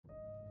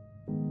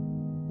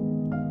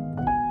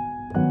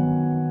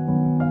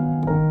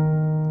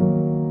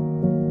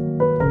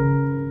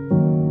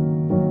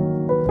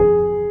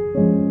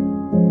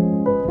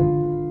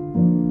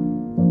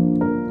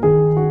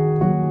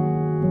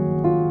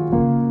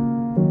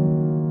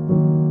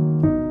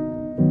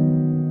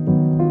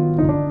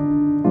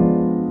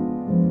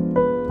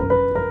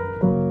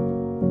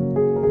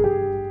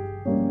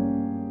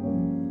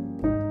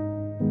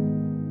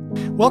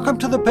Welcome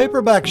to the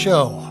Paperback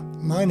Show.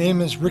 My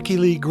name is Ricky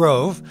Lee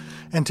Grove,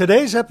 and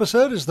today's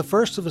episode is the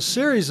first of a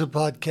series of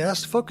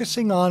podcasts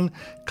focusing on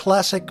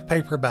classic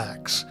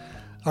paperbacks.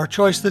 Our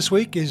choice this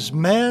week is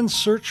Man's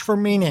Search for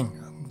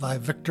Meaning by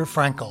Viktor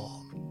Frankl.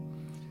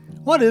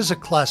 What is a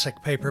classic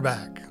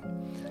paperback?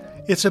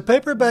 It's a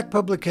paperback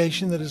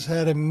publication that has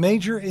had a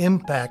major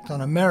impact on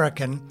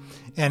American,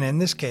 and in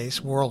this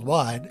case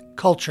worldwide,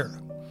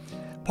 culture.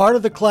 Part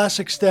of the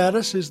classic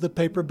status is the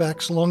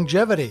paperback's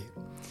longevity.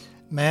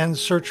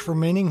 Man's Search for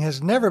Meaning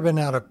has never been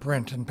out of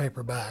print in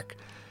paperback.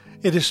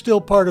 It is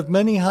still part of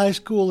many high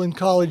school and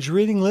college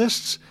reading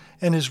lists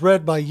and is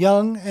read by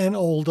young and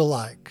old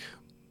alike.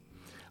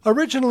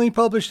 Originally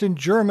published in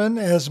German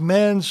as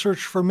Man's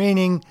Search for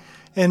Meaning,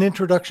 An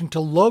Introduction to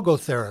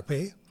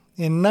Logotherapy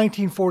in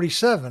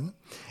 1947,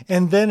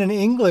 and then in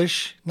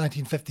English,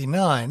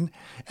 1959,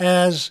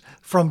 as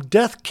From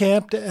Death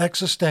Camp to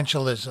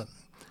Existentialism.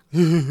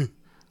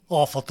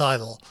 Awful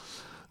title.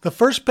 The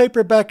first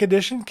paperback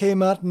edition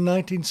came out in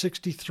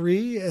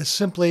 1963 as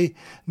simply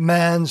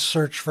Man's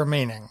Search for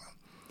Meaning.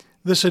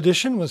 This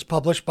edition was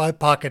published by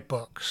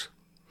Pocketbooks.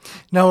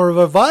 Now, a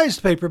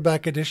revised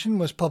paperback edition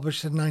was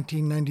published in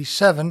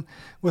 1997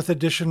 with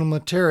additional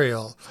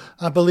material.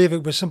 I believe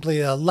it was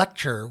simply a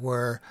lecture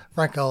where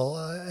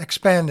Frankl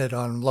expanded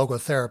on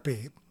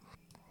logotherapy.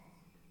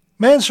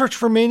 Man's Search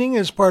for Meaning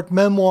is part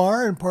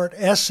memoir and part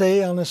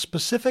essay on a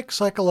specific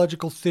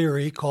psychological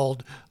theory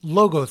called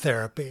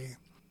logotherapy.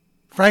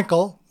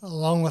 Frankl,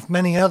 along with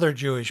many other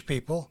Jewish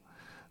people,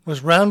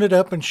 was rounded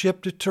up and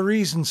shipped to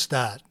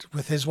Theresienstadt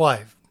with his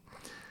wife.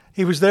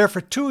 He was there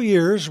for 2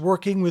 years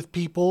working with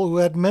people who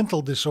had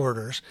mental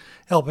disorders,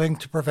 helping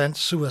to prevent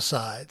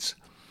suicides.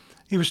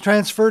 He was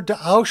transferred to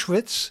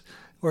Auschwitz,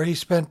 where he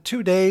spent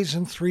 2 days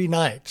and 3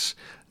 nights,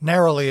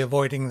 narrowly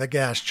avoiding the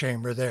gas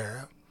chamber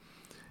there.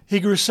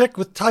 He grew sick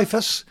with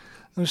typhus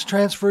and was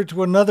transferred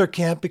to another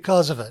camp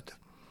because of it,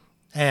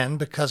 and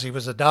because he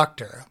was a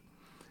doctor.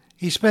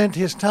 He spent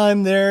his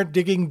time there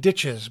digging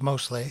ditches,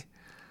 mostly.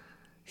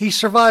 He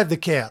survived the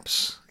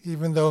camps,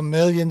 even though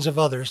millions of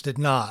others did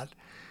not,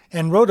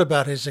 and wrote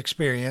about his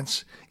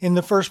experience in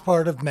the first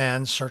part of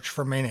Man's Search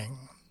for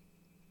Meaning.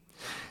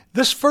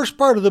 This first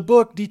part of the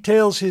book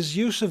details his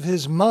use of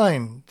his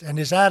mind and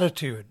his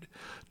attitude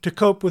to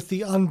cope with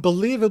the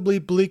unbelievably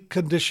bleak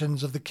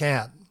conditions of the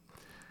camp.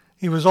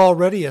 He was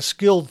already a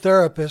skilled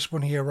therapist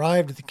when he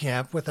arrived at the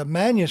camp with a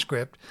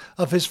manuscript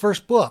of his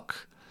first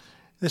book.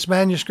 This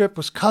manuscript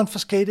was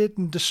confiscated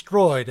and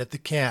destroyed at the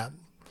camp.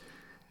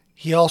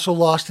 He also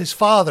lost his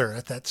father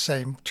at that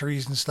same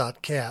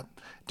Theresienstadt camp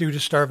due to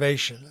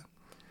starvation.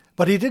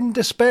 But he didn't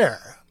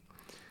despair.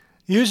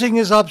 Using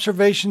his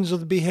observations of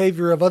the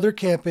behavior of other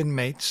camp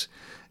inmates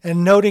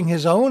and noting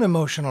his own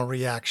emotional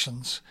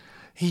reactions,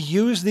 he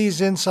used these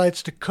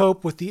insights to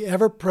cope with the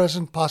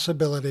ever-present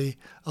possibility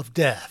of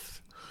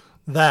death.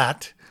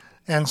 That,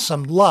 and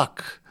some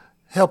luck,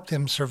 helped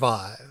him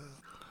survive.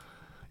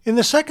 In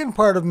the second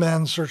part of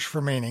Man's Search for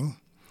Meaning,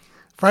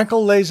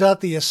 Frankl lays out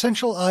the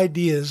essential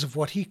ideas of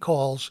what he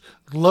calls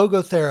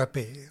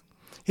logotherapy.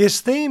 His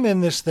theme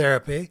in this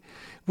therapy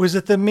was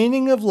that the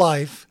meaning of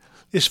life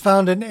is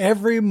found in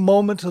every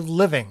moment of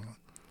living,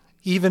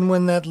 even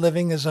when that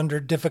living is under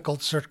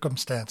difficult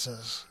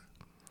circumstances.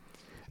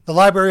 The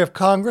Library of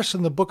Congress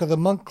and the Book of the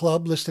Monk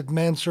Club listed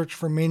Man's Search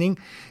for Meaning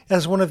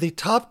as one of the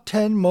top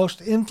 10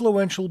 most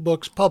influential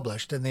books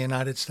published in the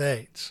United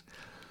States.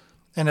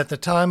 And at the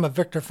time of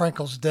Viktor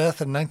Frankl's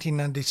death in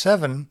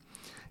 1997,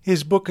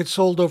 his book had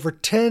sold over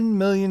 10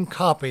 million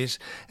copies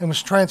and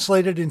was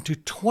translated into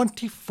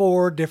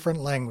 24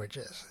 different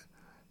languages.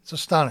 It's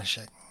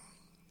astonishing.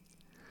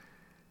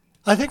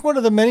 I think one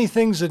of the many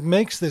things that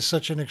makes this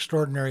such an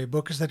extraordinary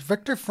book is that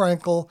Viktor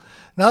Frankl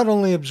not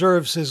only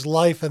observes his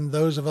life and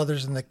those of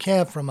others in the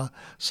camp from a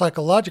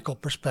psychological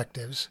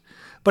perspective,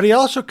 but he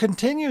also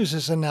continues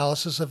his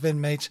analysis of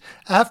inmates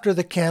after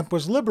the camp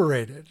was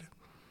liberated.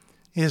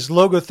 His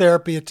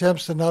logotherapy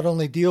attempts to not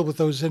only deal with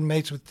those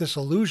inmates with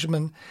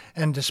disillusionment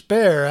and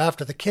despair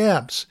after the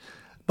camps,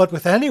 but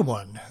with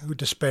anyone who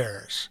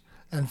despairs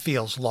and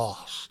feels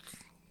lost.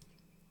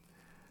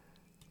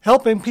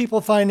 Helping people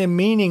find a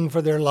meaning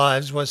for their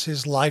lives was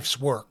his life's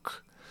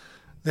work.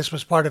 This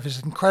was part of his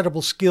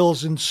incredible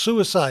skills in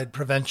suicide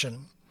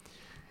prevention.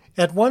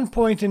 At one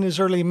point in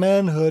his early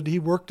manhood, he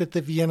worked at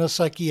the Vienna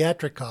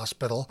Psychiatric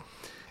Hospital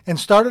and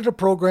started a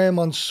program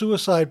on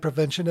suicide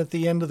prevention at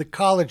the end of the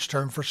college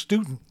term for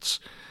students.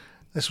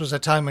 This was a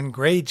time when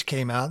grades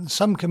came out, and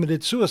some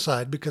committed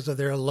suicide because of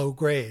their low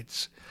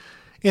grades.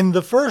 In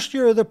the first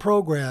year of the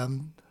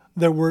program,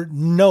 there were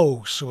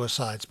no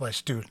suicides by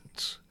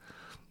students.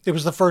 It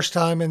was the first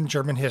time in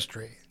German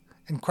history.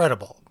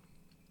 Incredible.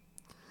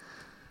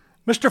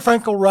 Mr.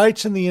 Frankl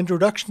writes in the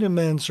introduction to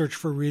Man's Search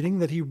for Reading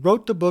that he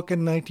wrote the book in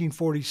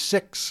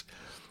 1946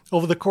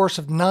 over the course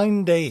of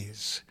 9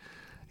 days.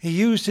 He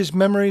used his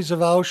memories of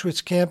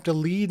Auschwitz camp to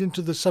lead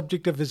into the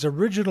subject of his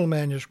original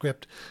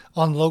manuscript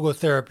on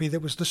logotherapy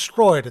that was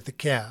destroyed at the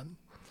camp.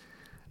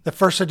 The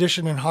first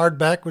edition in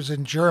hardback was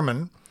in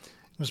German.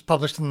 It was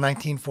published in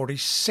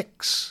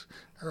 1946.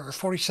 or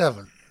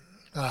 47.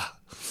 Ah.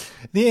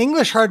 The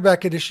English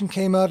hardback edition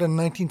came out in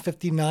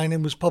 1959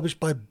 and was published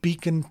by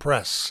Beacon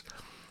Press.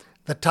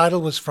 The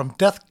title was From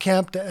Death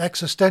Camp to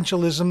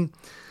Existentialism,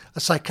 A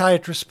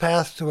Psychiatrist's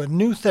Path to a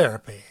New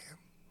Therapy,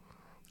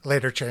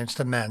 later changed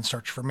to Man's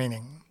Search for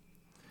Meaning.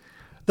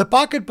 The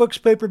Pocketbooks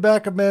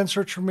paperback of Man's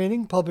Search for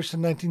Meaning, published in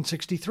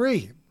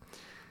 1963.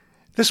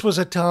 This was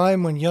a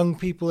time when young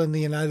people in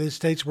the United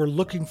States were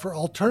looking for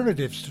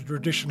alternatives to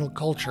traditional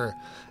culture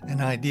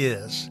and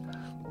ideas.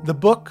 The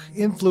book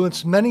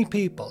influenced many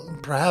people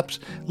and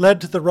perhaps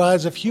led to the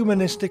rise of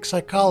humanistic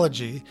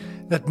psychology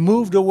that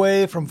moved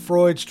away from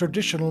Freud's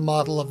traditional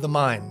model of the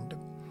mind.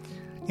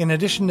 In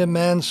addition to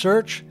Man's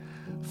Search,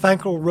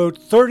 Frankl wrote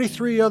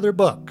 33 other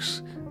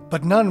books,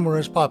 but none were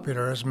as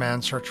popular as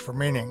Man's Search for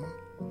Meaning.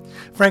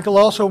 Frankl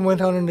also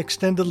went on an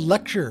extended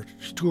lecture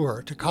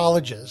tour to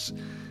colleges.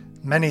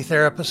 Many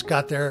therapists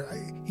got their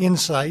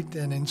insight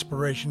and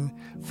inspiration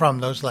from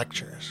those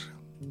lectures.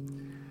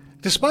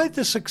 Despite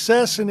the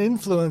success and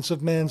influence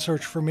of Man's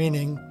Search for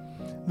Meaning,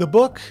 the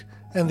book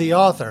and the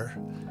author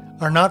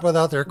are not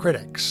without their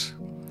critics.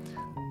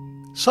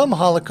 Some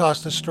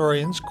Holocaust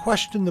historians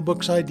question the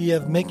book's idea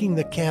of making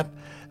the camp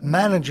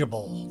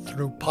manageable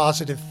through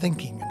positive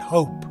thinking and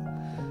hope.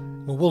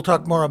 Well, we'll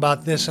talk more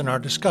about this in our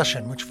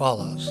discussion, which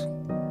follows.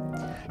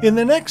 In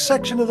the next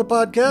section of the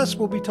podcast,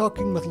 we'll be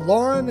talking with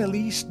Lauren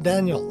Elise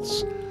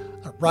Daniels,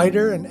 a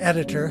writer and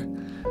editor,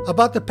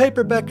 about the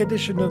paperback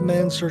edition of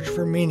Man's Search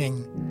for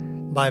Meaning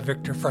by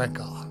Viktor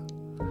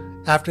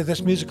Frankl. After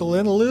this musical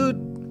interlude,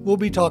 we'll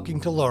be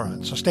talking to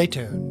Lauren, so stay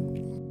tuned.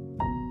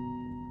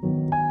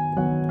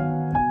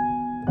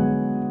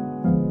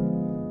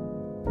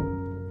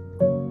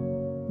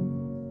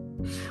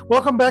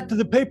 Welcome back to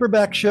the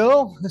Paperback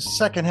Show, the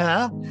second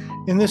half.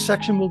 In this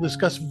section, we'll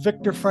discuss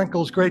Viktor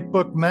Frankl's great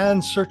book,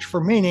 Man's Search for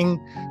Meaning,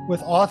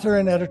 with author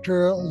and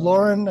editor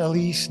Lauren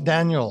Elise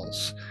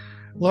Daniels.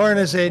 Lauren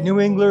is a New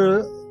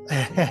Englander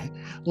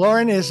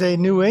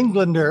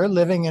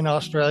living in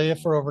Australia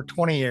for over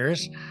 20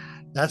 years.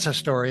 That's a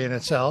story in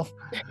itself.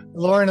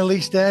 Lauren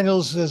Elise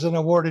Daniels is an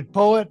awarded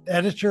poet,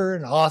 editor,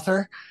 and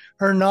author.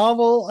 Her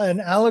novel, an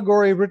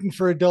allegory written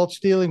for adults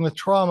dealing with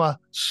trauma,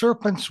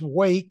 Serpent's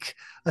Wake,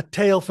 A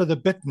Tale for the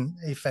Bitten,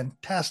 a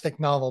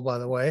fantastic novel, by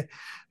the way,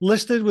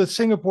 listed with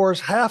Singapore's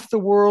Half the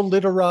World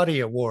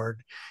Literati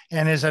Award,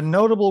 and is a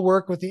notable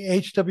work with the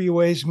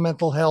HWA's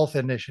Mental Health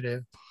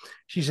Initiative.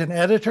 She's an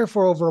editor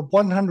for over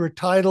 100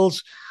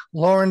 titles.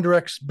 Lauren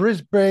directs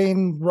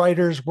Brisbane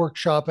Writers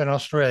Workshop in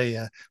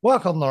Australia.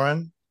 Welcome,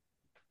 Lauren.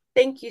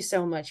 Thank you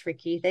so much,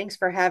 Ricky. Thanks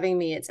for having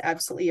me. It's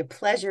absolutely a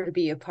pleasure to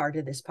be a part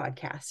of this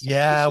podcast.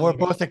 Yeah, we're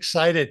both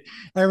excited.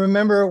 I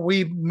remember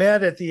we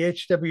met at the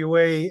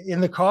HWA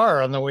in the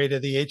car on the way to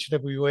the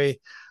HWA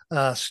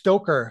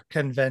Stoker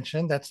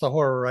convention. That's the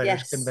Horror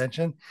Writers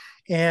Convention.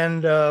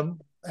 And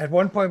at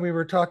one point we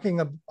were talking,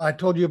 I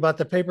told you about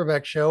the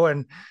paperback show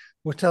and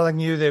was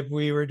telling you that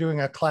we were doing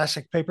a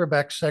classic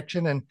paperback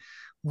section and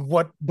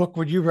what book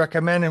would you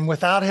recommend? And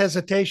without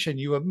hesitation,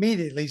 you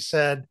immediately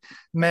said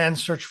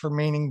Man's Search for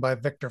Meaning by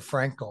Viktor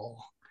Frankl.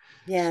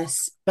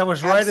 Yes. That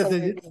was right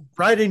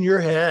in your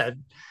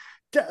head.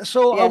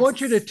 So yes. I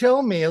want you to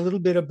tell me a little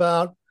bit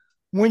about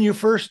when you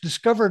first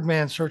discovered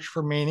Man's Search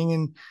for Meaning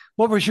and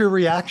what was your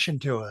reaction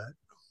to it?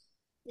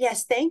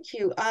 Yes, thank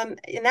you. And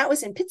that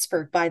was in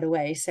Pittsburgh, by the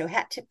way. So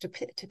hat tip to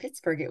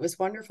Pittsburgh. It was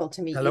wonderful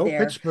to meet you there. Hello,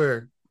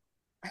 Pittsburgh.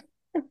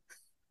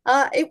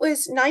 It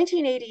was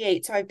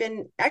 1988. So I've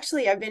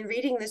been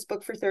reading this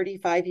book for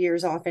 35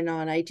 years off and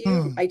on. I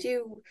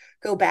do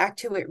go back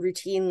to it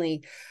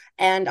routinely.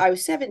 And I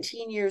was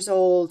 17 years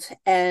old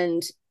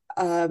and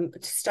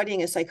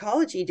studying a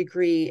psychology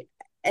degree.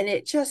 And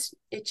it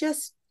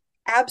just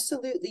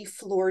absolutely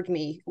floored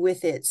me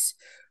with its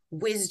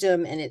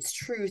wisdom and its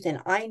truth.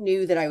 And I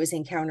knew that I was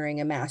encountering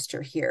a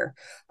master here.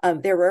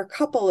 There were a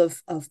couple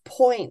of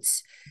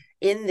points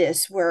in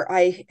this where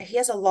he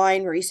has a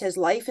line where he says,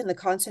 life in the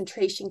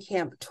concentration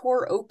camp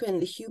tore open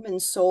the human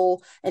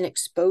soul and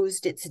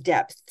exposed its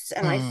depths.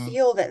 And I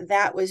feel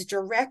that was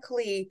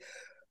directly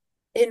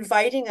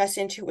inviting us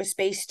into a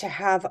space to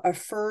have a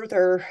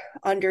further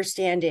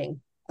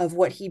understanding of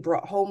what he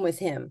brought home with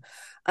him.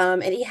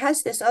 And he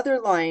has this other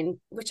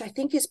line, which I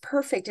think is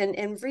perfect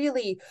and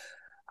really,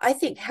 I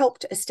think,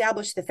 helped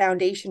establish the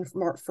foundation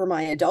for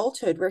my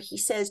adulthood, where he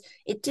says,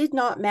 it did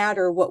not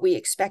matter what we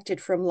expected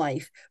from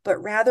life,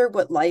 but rather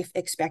what life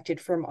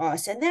expected from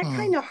us. And that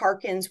kind of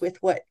harkens with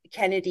what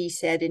Kennedy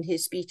said in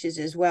his speeches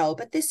as well.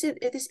 But this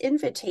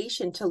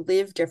invitation to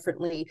live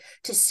differently,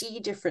 to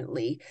see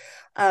differently,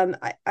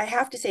 I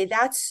have to say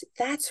that's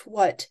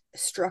what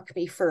struck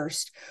me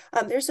first.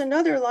 There's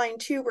another line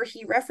too, where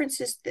he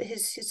references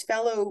his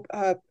fellow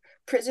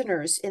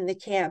prisoners in the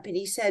camp, and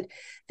he said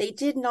they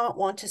did not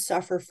want to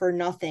suffer for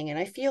nothing. And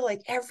I feel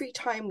like every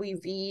time we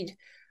read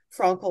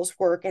Frankl's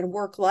work and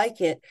work like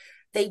it,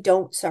 they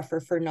don't suffer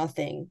for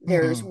nothing.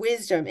 There's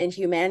wisdom and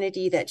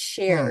humanity that's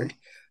shared.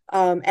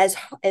 as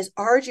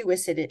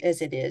arduous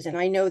as it is. And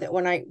I know that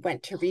when I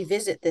went to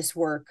revisit this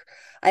work,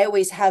 I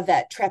always have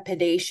that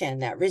trepidation,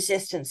 that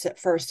resistance at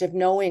first of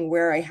knowing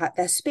where I have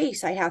that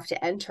space I have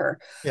to enter.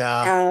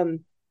 Yeah.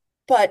 Um,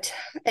 but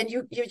and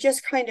you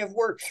just kind of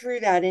work through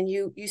that, and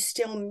you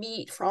still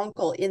meet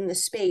Frankl in the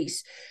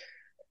space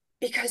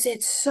because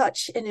it's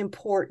such an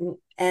important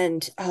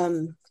and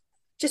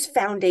just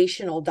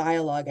foundational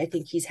dialogue I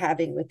think he's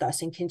having with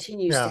us and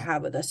continues to Yeah.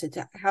 have with us. It's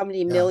how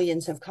many Yeah.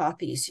 millions of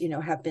copies,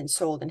 have been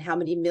sold, and how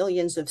many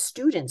millions of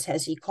students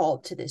has he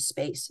called to this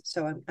space.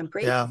 So I'm Yeah.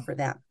 grateful for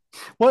that.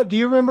 What do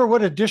you remember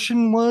what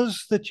edition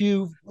was that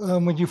you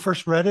when you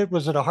first read it?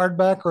 Was it a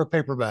hardback or a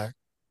paperback?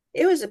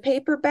 It was a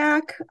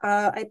paperback.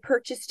 I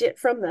purchased it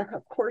from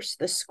of course,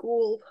 the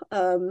school,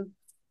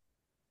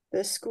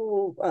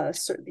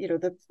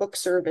 the book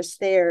service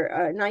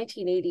there,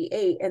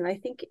 1988, and I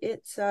think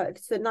it's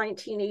the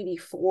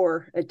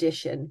 1984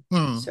 edition.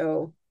 Hmm.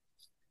 So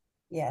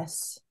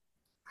yes.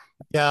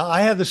 Yeah,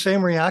 I had the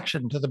same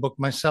reaction to the book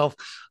myself.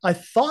 I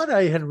thought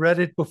I had read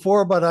it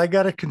before, but I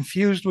got it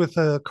confused with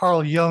a uh,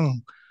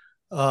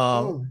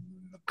 Mm.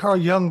 Carl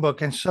Jung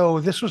book, and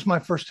so this was my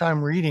first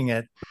time reading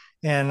it,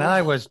 and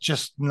I Oh, was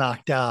just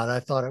knocked out. I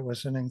thought it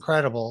was an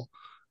incredible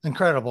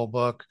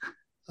book,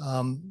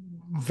 um,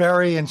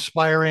 very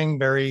inspiring,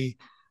 very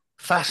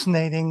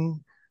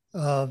fascinating.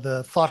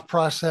 The thought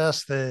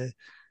process, the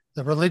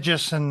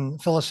religious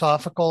and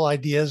philosophical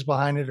ideas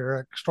behind it are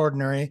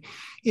extraordinary.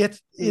 It's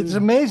mm,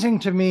 amazing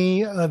to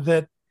me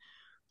that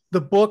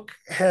the book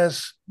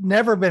has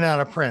never been out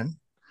of print,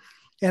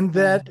 and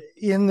wow. that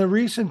in the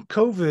recent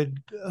COVID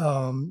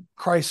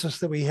crisis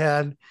that we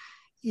had,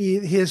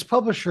 his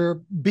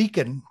publisher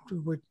Beacon,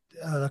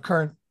 the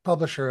current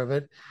publisher of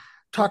it,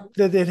 Mhm. talked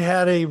that it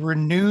had a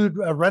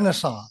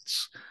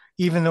renaissance,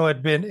 even though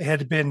it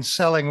had been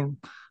selling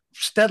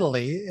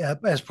steadily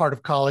as part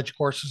of college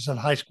courses and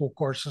high school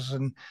courses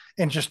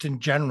and just in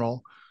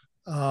general.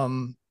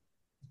 Um,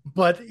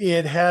 but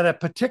it had a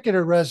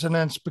particular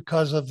resonance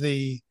because of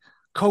the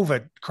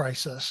COVID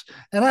crisis.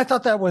 And I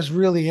thought that was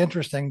really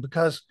interesting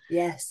because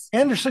Yes.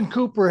 Anderson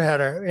Cooper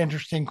had an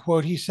interesting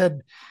quote. He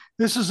said,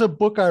 "This is a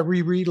book I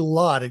reread a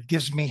lot. It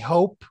gives me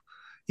hope.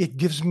 It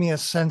gives me a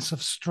sense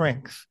of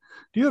strength."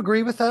 Do you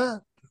agree with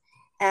that?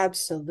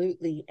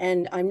 Absolutely.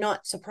 And I'm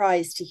not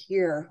surprised to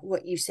hear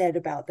what you said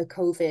about the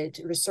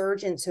COVID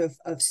resurgence of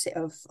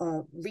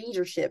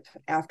readership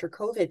after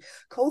COVID.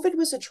 COVID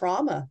was a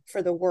trauma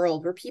for the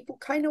world where people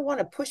kind of want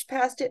to push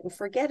past it and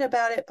forget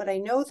about it. But I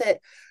know that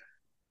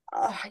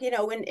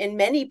in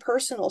many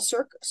personal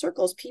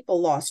circles,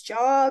 people lost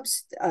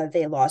jobs,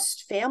 they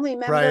lost family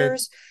Right.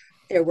 members,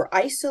 they were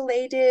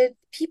isolated.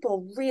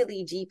 People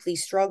really deeply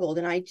struggled.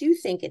 And I do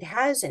think it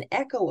has an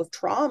echo of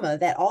trauma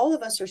that all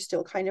of us are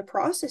still kind of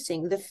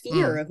processing, the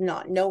fear Mm, of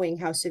not knowing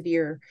how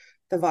severe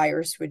the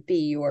virus would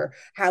be or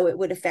how it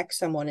would affect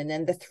someone. And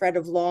then the threat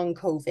of long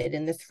COVID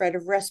and the threat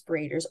of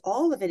respirators,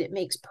 all of it, it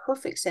makes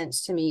perfect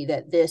sense to me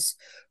that this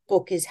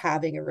book is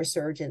having a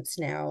resurgence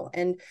now.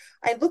 And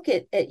I look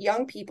at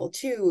young people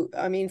too.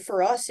 I mean,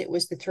 for us, it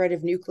was the threat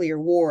of nuclear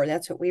war.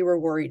 That's what we were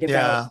worried about.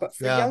 yeah. But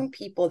for Yeah. young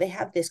people, they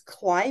have this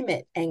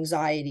climate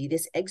anxiety,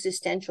 this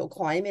existential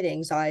climate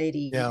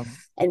anxiety, Yeah.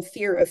 and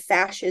fear of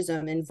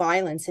fascism and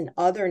violence and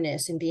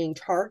otherness and being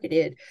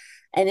targeted.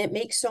 And it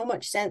makes so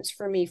much sense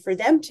for me for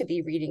them to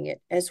be reading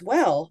it as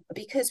well,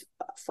 because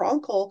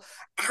Frankl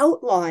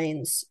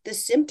outlines the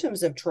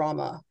symptoms of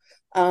trauma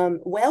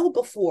well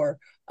before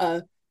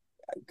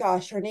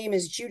gosh, her name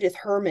is Judith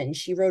Herman.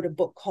 She wrote a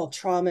book called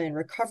Trauma and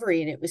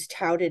Recovery, and it was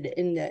touted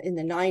in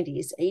the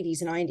 90s,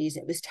 80s, 90s.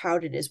 It was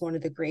touted as one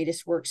of the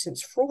greatest works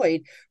since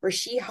Freud, where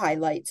she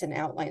highlights and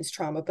outlines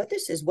trauma. But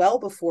this is well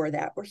before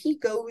that, where he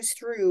goes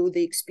through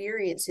the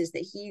experiences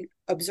that he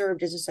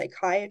observed as a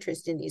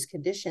psychiatrist in these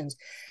conditions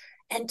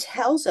and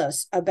tells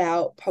us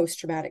about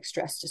post-traumatic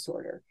stress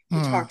disorder. He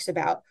Mm, talks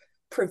about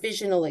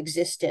provisional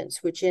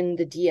existence, which in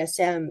the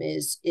DSM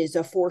is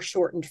a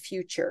foreshortened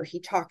future. He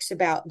talks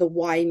about the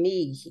why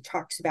me. He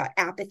talks about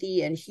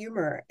apathy and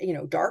humor,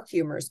 dark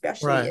humor,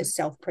 especially right. as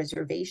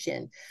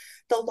self-preservation.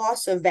 The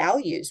loss of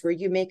values, where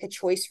you make a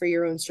choice for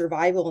your own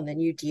survival and then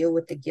you deal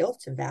with the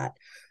guilt of that.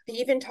 He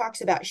even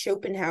talks about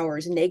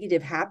Schopenhauer's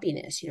negative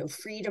happiness,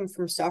 freedom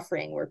from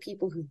suffering, where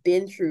people who've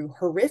been through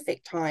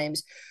horrific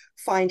times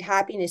find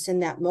happiness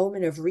in that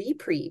moment of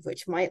reprieve,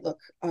 which might look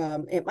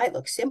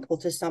simple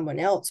to someone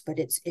else, but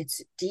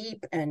it's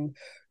deep and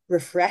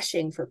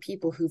refreshing for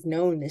people who've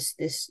known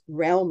this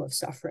realm of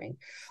suffering.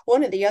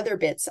 One of the other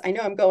bits, I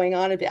know I'm going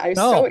on a bit. I was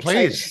No, so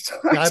excited please. to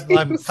talk to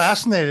I'm you.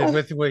 fascinated Uh,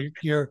 with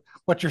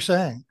what you're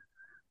saying.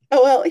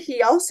 Oh, well,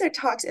 he also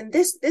talks, and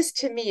this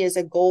to me is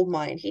a gold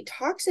mine. He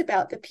talks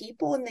about the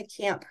people in the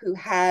camp who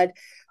had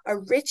a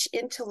rich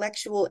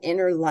intellectual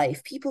inner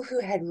life, people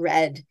who had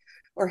read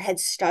or had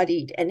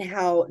studied, and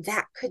how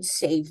that could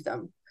save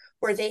them.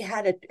 Or they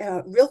had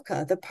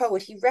Rilke, the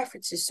poet. He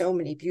references so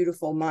many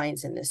beautiful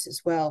minds in this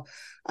as well.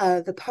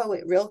 The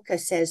poet Rilke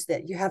says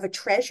that you have a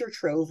treasure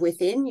trove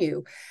within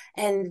you,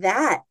 and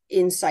that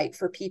insight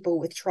for people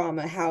with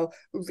trauma, how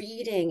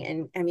reading,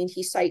 and I mean,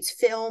 he cites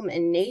film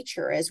and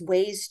nature as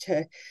ways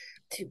to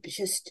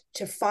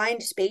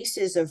find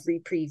spaces of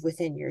reprieve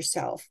within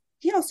yourself.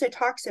 He also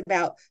talks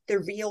about the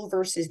real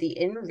versus the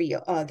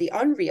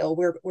unreal,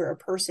 where a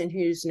person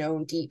who's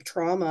known deep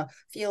trauma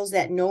feels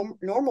that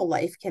normal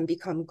life can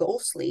become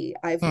ghostly.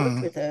 I've worked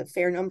Hmm. with a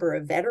fair number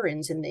of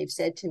veterans, and they've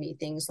said to me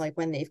things like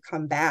when they've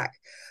come back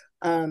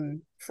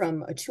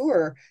from a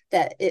tour,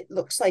 that it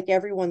looks like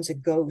everyone's a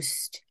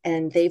ghost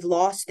and they've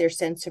lost their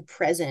sense of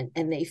present,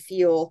 and they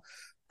feel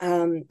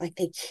like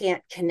they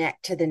can't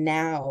connect to the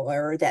now,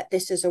 or that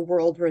this is a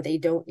world where they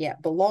don't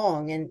yet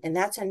belong. And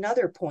that's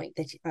another point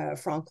that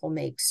Frankl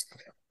makes.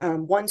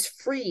 Once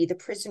free, the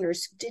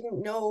prisoners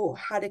didn't know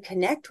how to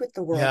connect with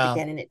the world Yeah.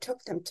 again, and it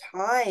took them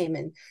time,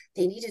 and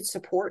they needed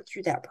support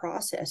through that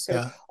process. So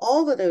Yeah.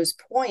 all of those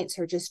points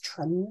are just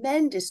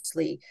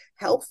tremendously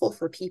helpful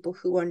for people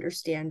who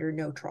understand or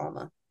know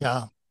trauma.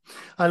 Yeah.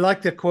 I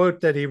like the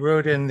quote that he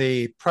wrote in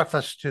the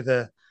preface to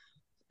the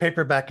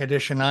paperback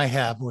edition I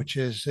have, which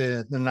is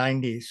the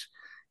 90s.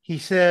 He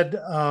said,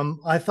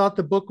 I thought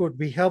the book would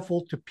be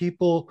helpful to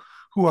people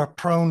who are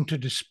prone to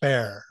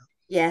despair.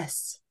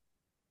 Yes.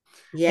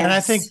 And I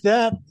think Yes.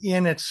 that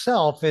in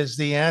itself is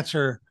the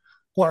answer,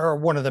 or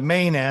one of the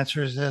main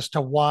answers as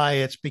to why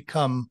it's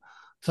become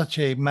such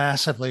a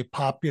massively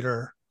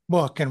popular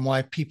book and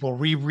why people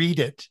reread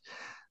it,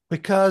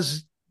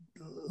 because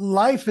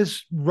life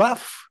is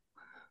rough.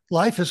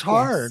 Life is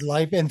hard. Yes.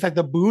 Life, in fact,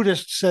 the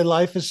Buddhists say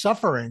life is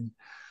suffering.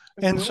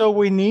 And Mm-hmm. so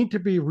we need to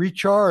be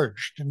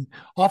recharged. And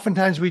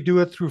oftentimes we do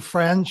it through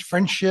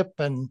friendship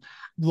and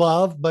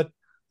love, but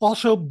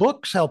also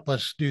books help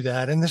us do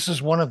that. And this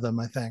is one of them,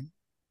 I think.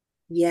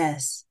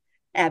 Yes,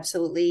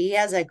 absolutely. He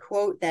has a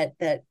quote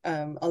that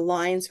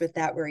aligns with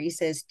that, where he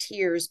says,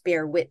 "Tears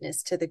bear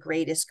witness to the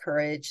greatest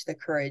courage, the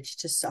courage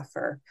to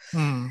suffer."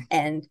 Hmm.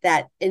 And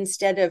that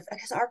instead of,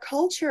 because our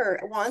culture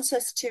wants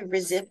us to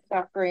resist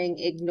suffering,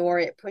 ignore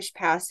it, push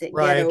past it, get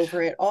Right.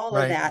 over it, all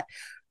of Right. that.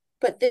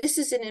 But this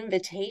is an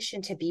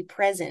invitation to be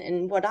present.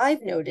 And what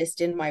I've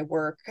noticed in my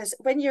work, because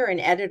when you're an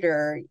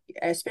editor,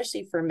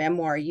 especially for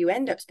memoir, you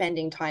end up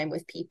spending time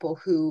with people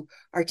who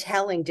are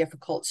telling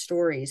difficult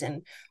stories.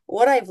 And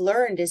what I've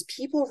learned is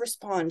people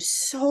respond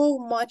so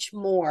much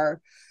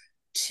more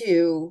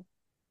to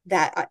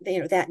that,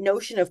 that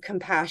notion of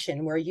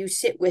compassion, where you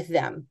sit with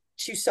them.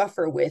 To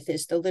suffer with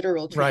is the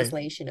literal Right.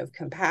 translation of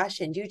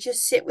compassion. You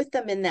just sit with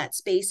them in that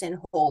space and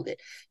hold it.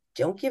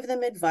 Don't give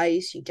them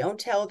advice. You don't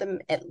tell them,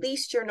 at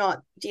least you're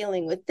not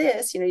dealing with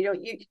this. You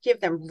don't, you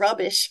give them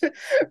rubbish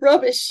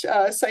rubbish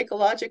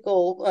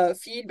psychological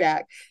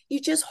feedback.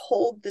 You just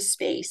hold the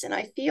space. And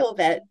I feel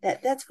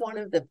that's one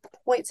of the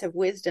points of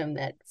wisdom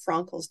that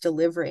Frankl's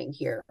delivering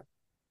here.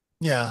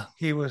 Yeah.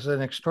 He was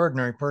an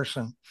extraordinary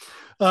person.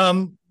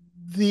 Um,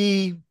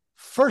 the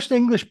first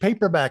English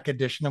paperback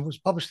edition, it was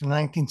published in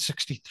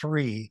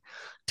 1963,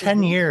 10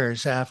 Mm-hmm.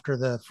 years after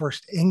the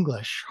first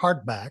English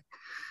hardback.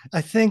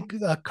 I think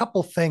a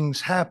couple things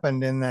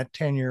happened in that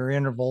 10-year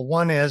interval.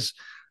 One is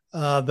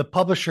the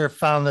publisher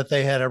found that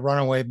they had a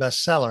runaway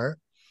bestseller,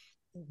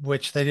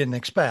 which they didn't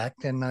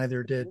expect, and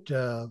neither did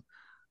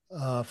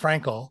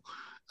Frankl.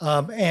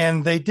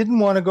 And they didn't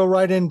want to go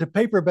right into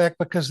paperback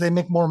because they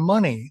make more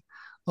money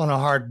on a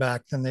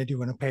hardback than they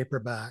do in a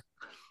paperback.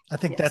 I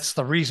think that's Yes.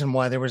 the reason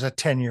why there was a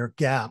 10-year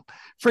gap.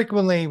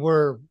 Frequently,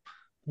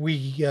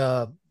 we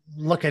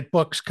look at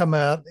books come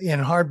out in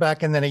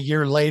hardback and then a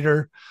year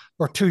later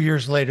or 2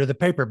 years later, the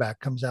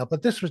paperback comes out.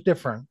 But this was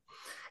different.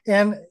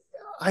 And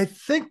I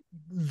think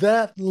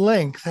that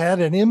length had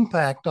an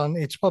impact on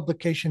its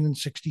publication in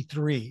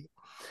 63.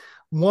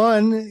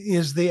 One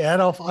is the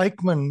Adolf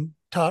Eichmann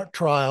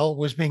trial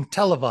was being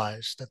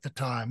televised at the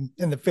time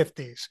in the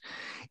 50s.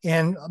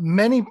 And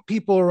many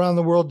people around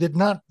the world did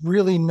not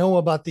really know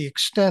about the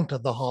extent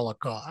of the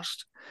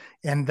Holocaust.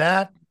 And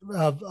that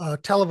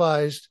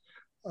televised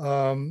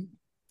um,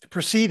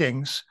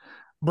 proceedings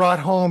brought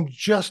home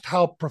just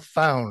how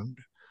profound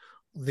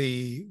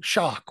the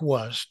shock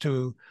was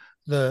to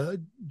the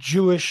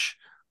Jewish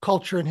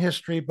culture and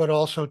history, but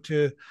also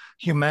to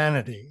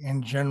humanity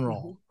in Mm-hmm.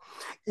 general.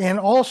 And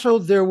also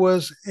there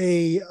was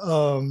the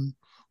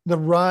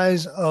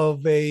rise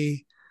of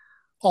a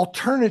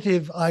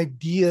alternative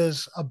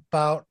ideas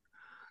about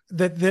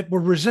that were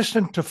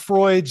resistant to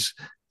Freud's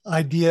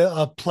idea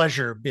of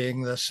pleasure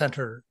being the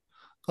center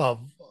of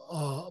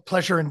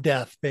pleasure and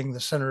death being the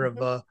center of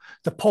Mm-hmm.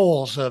 the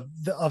poles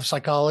of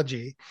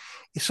psychology.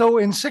 So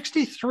in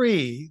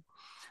 63,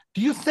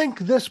 do you think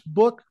this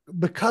book,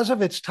 because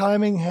of its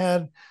timing,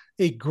 had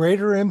a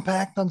greater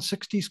impact on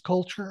 60s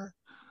culture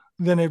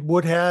than it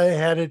would have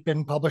had it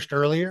been published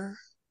earlier?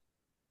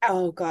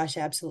 Oh gosh,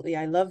 absolutely.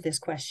 I love this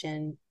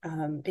question,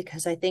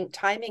 because I think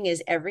timing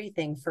is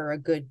everything for a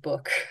good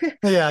book.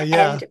 Yeah,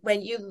 yeah. And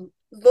when you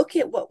look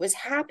at what was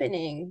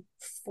happening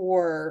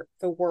for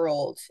the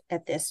world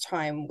at this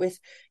time with,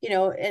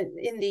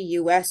 in the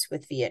US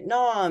with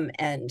Vietnam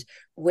and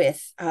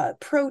with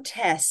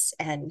protests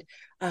and,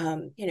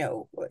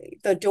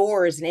 the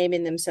Doors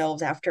naming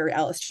themselves after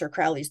Aleister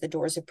Crowley's The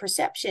Doors of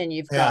Perception.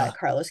 You've Yeah. got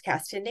Carlos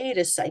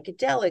Castaneda's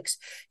psychedelics.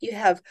 You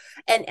have,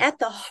 and at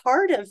the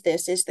heart of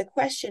this is the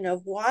question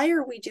of why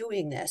are we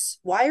doing this?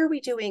 Why are we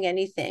doing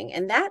anything?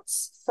 And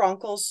that's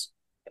Frankl's,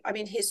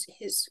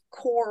 his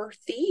core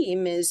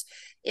theme is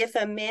if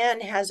a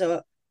man has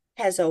a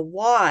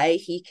why,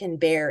 he can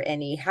bear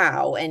any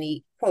how, and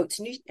he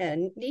quotes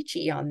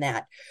Nietzsche on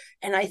that.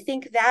 And I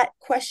think that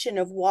question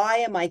of why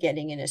am I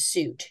getting in a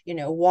suit,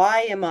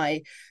 why am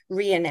I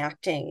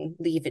reenacting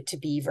Leave It to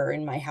Beaver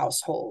in my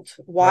household,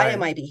 why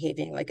am Right. I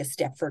behaving like a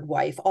Stepford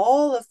wife,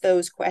 all of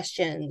those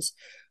questions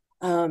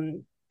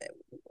um,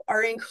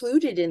 are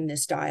included in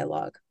this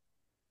dialogue.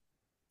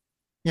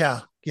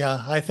 Yeah.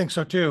 Yeah. I think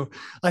so too.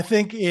 I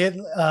think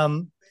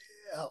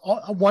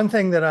one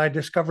thing that I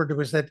discovered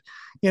was that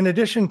in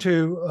addition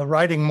to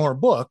writing more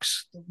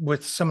books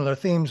with similar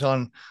themes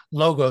on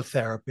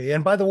logotherapy,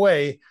 and by the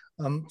way,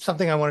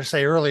 something I want to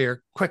say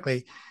earlier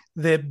quickly,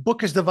 the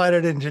book is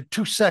divided into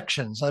two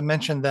sections. I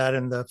mentioned that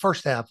in the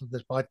first half of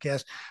this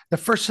podcast. The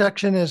first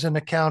section is an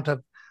account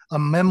of a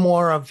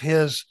memoir of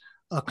his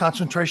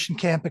concentration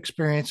camp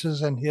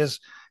experiences and his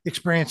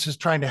experiences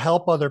trying to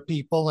help other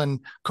people and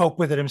cope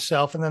with it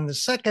himself. And then the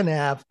second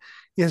half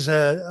is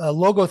a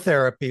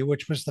logotherapy,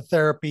 which was the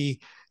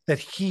therapy that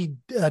he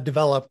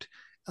developed,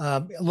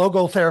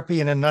 logotherapy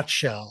in a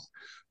nutshell.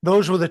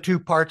 Those were the two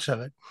parts of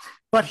it.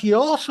 But he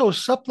also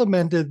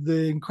supplemented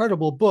the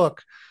incredible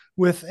book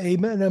with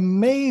an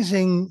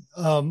amazing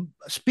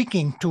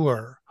speaking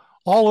tour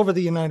all over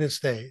the United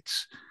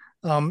States.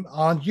 On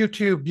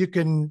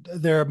YouTube,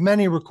 there are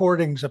many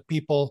recordings of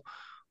people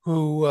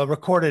who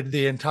recorded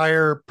the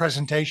entire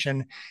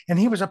presentation. And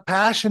he was a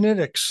passionate,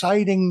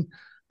 exciting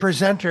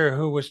presenter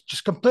who was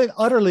just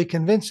utterly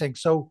convincing.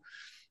 So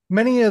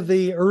many of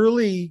the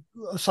early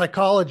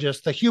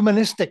psychologists, the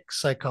humanistic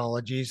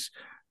psychologies,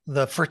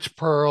 the Fritz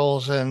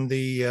Perls and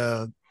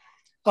the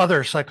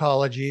other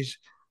psychologies,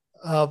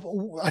 uh,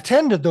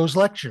 attended those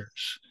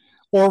lectures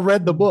or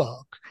read the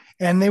book,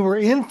 and they were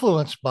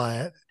influenced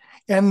by it.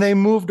 And they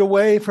moved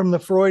away from the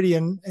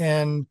Freudian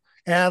and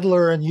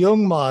Adler and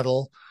Jung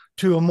model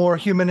to a more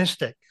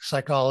humanistic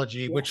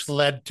psychology, which Yes.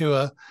 led to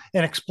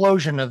an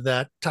explosion of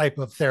that type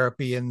of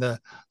therapy in the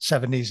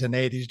 70s and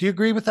 80s. Do you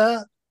agree with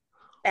that?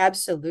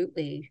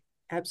 Absolutely,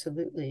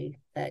 absolutely.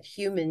 That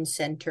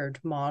human-centered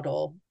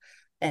model,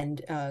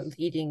 and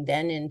leading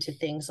then into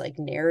things like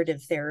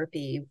narrative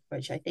therapy,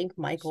 which I think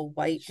Michael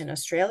White, an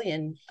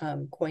Australian,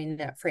 coined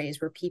that phrase,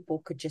 where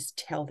people could just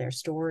tell their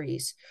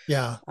stories.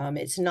 Yeah.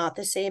 It's not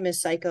the same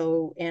as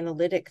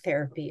psychoanalytic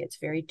therapy. It's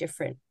very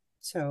different.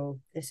 So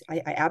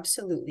I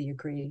absolutely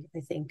agree. I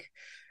think,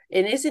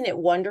 and isn't it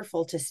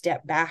wonderful to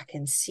step back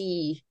and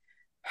see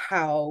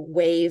how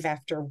wave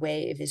after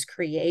wave is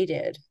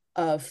created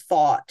of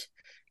thought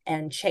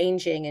and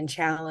changing and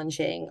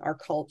challenging our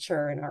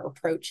culture and our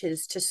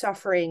approaches to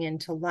suffering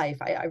and to life.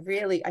 I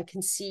really, I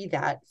can see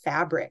that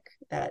fabric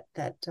that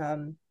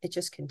it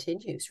just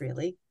continues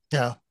really.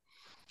 Yeah.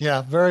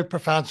 Yeah, very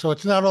profound. So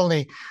it's not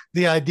only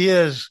the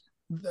ideas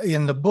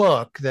in the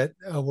book that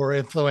were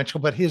influential,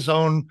 but his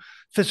own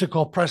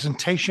physical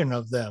presentation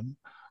of them,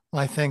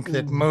 I think,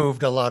 that Mm.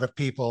 moved a lot of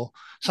people,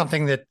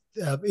 something that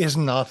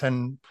isn't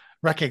often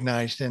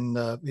recognized in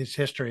his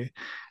history.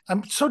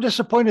 I'm so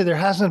disappointed there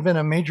hasn't been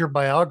a major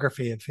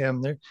biography of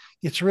him.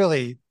 It's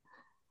really,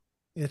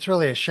 it's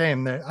really a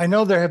shame. I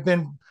know there have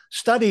been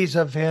studies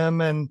of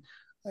him and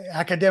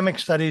academic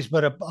studies,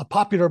 but a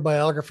popular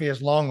biography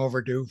is long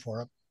overdue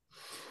for him.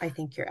 I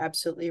think you're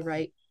absolutely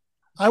right.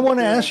 I want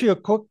to Absolutely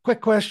ask right. you a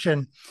quick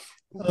question.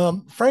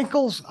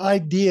 Frankl's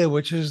idea,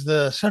 which is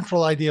the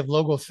central idea of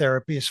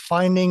logotherapy, is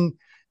finding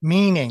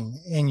meaning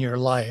in your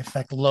life.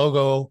 Like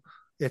logo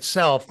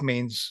itself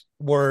means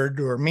word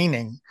or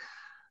meaning.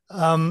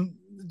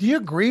 Do you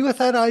agree with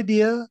that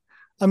idea?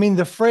 I mean,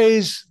 the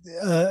phrase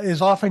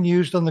is often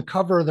used on the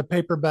cover of the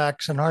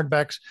paperbacks and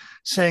hardbacks,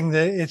 saying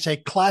that it's a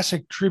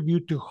classic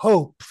tribute to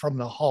hope from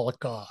the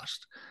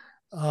Holocaust.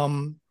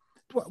 Um,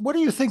 what do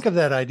you think of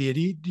that idea?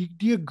 Do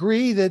you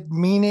agree that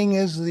meaning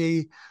is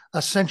the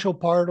essential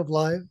part of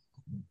life?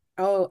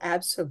 Oh,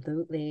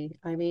 absolutely.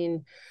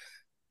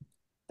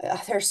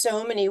 There's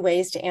so many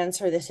ways to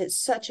answer this. It's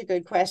such a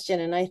good question,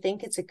 and I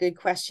think it's a good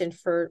question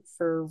for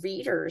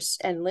readers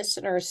and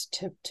listeners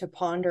to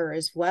ponder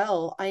as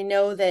well. I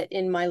know that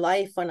in my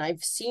life, when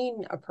I've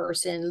seen a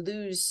person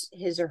lose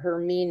his or her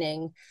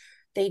meaning,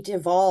 they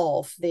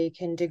devolve. They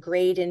can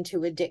degrade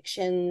into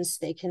addictions.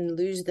 They can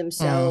lose Mm,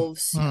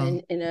 themselves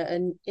mm,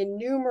 in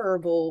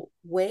innumerable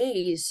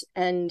ways.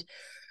 And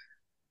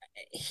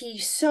he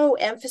so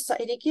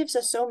emphasized, he gives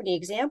us so many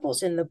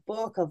examples in the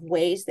book of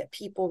ways that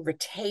people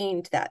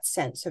retained that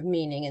sense of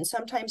meaning. And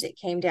sometimes it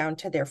came down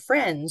to their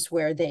friends,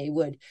 where they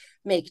would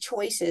make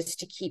choices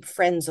to keep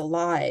friends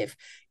alive.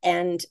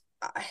 And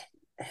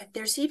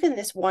there's even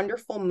this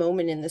wonderful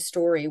moment in the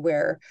story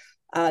where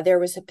there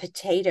was a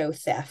potato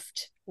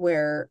theft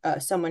where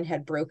someone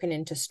had broken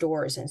into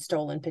stores and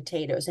stolen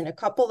potatoes, and a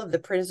couple of the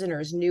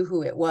prisoners knew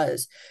who it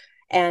was.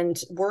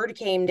 And word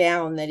came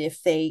down that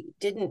if they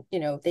didn't,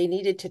 they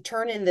needed to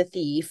turn in the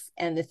thief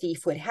and the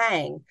thief would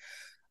hang,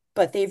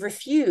 but they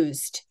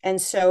refused.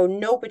 And so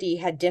nobody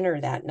had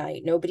dinner that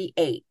night. Nobody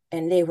ate,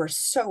 and they were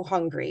so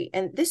hungry.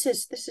 And this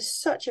is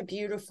such a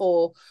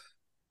beautiful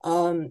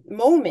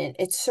moment.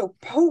 It's so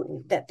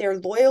potent that their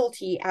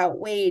loyalty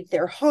outweighed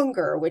their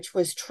hunger, which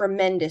was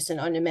tremendous and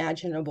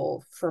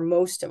unimaginable for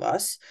most of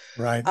us.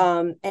 Right.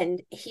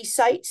 And he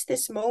cites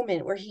this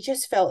moment where he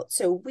just felt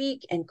so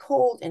weak and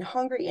cold and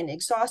hungry and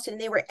exhausted,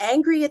 and they were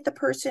angry at the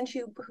person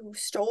who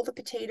stole the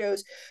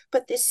potatoes.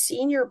 But this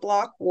senior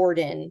block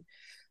warden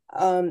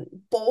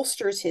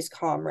bolsters his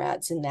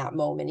comrades in that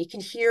moment. He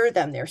can hear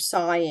them. They're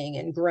sighing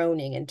and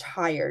groaning and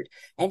tired.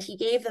 And he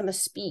gave them a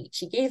speech.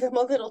 He gave them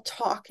a little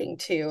talking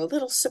to, a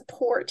little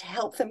support to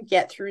help them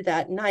get through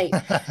that night.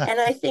 And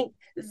I think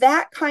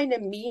that kind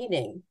of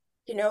meaning,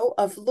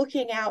 of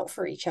looking out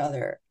for each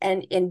other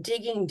and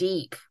digging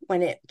deep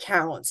when it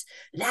counts,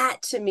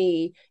 that to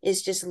me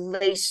is just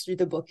laced through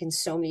the book in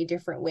so many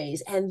different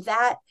ways. And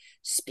that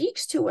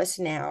speaks to us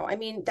now. I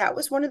mean, that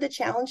was one of the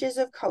challenges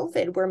of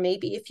COVID, where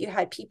maybe if you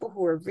had people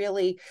who were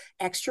really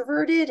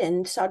extroverted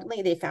and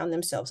suddenly they found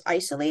themselves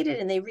isolated,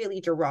 and they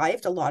really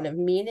derived a lot of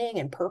meaning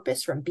and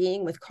purpose from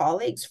being with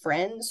colleagues,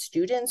 friends,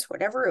 students,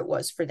 whatever it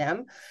was for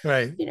them,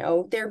 Right.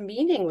 their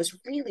meaning was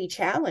really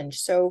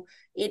challenged. So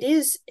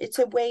it's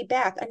a way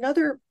back.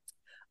 Another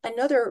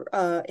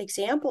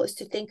example is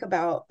to think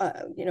about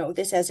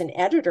this as an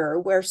editor,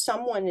 where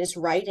someone is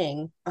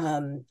writing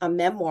a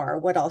memoir.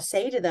 What I'll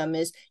say to them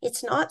is,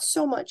 it's not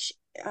so much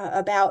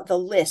about the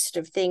list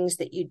of things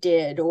that you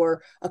did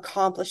or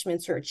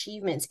accomplishments or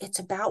achievements. It's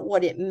about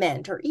what it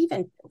meant. Or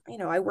even,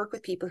 I work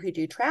with people who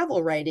do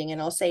travel writing,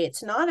 and I'll say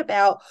it's not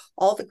about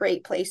all the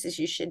great places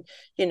you should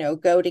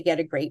go to get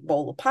a great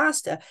bowl of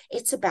pasta.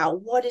 It's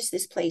about, what does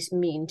this place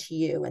mean to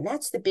you? And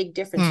that's the big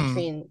difference Hmm.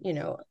 between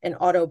an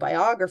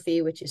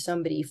autobiography, which is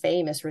somebody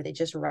famous where they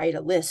just write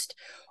a list,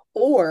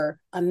 or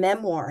a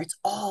memoir. It's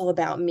all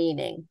about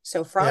meaning. So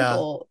Yeah.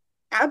 Frankl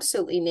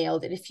absolutely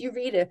nailed it. If you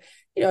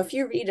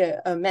read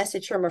a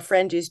message from a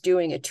friend who's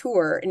doing a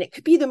tour, and it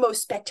could be the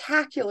most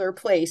spectacular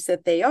place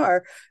that they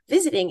are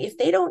visiting, if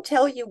they don't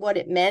tell you what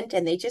it meant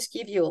and they just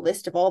give you a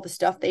list of all the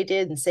stuff they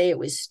did and say it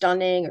was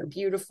stunning or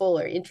beautiful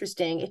or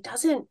interesting,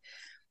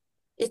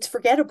 it's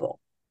forgettable.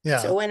 Yeah.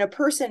 So when a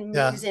person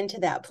Yeah. moves into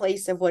that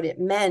place of what it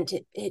meant,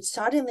 it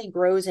suddenly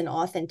grows an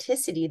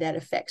authenticity that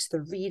affects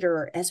the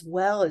reader as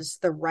well as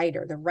the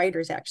writer. The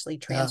writer's actually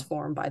Yeah.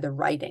 transformed by the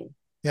writing.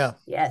 Yeah.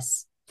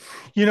 Yes.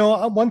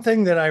 One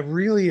thing that I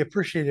really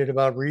appreciated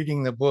about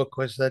reading the book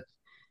was that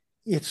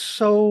it's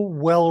so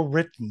well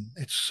written.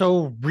 It's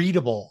so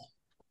readable,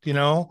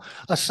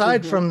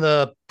 aside Mm-hmm. from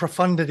the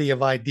profundity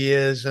of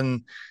ideas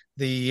and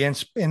the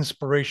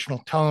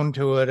inspirational tone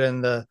to it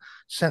and the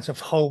sense of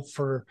hope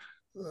for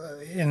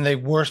in the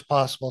worst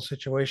possible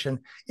situation.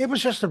 It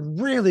was just a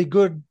really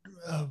good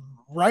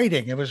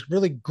writing. It was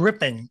really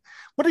gripping.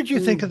 What did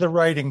you think of Mm. the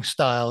writing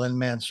style in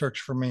Man's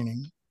Search for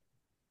Meaning?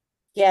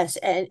 Yes,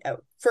 and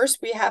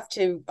first we have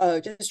to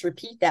just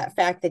repeat that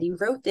fact that he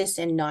wrote this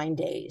in 9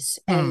 days,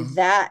 and Hmm.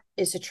 that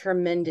is a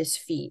tremendous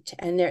feat.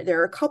 And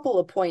there are a couple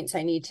of points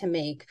I need to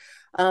make.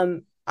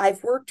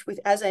 I've worked with,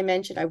 as I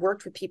mentioned, I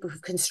worked with people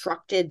who've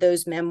constructed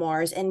those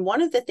memoirs, and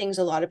one of the things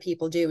a lot of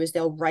people do is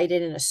they'll write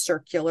it in a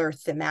circular,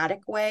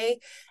 thematic way,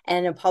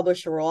 and a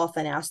publisher will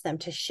often ask them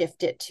to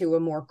shift it to a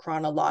more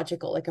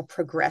chronological, like a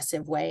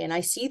progressive way. And I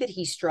see that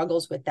he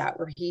struggles with that,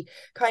 where he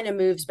kind of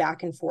moves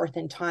back and forth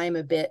in time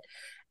a bit.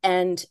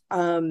 And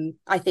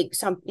I think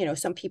some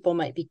people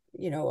might be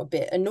a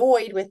bit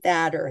annoyed with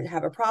that or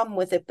have a problem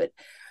with it, but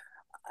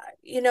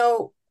you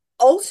know,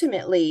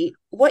 ultimately,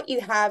 what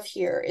you have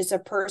here is a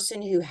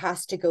person who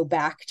has to go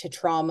back to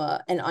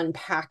trauma and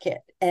unpack it.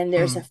 And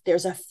there's Hmm.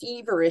 a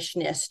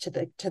feverishness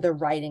to the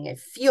writing. It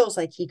feels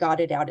like he got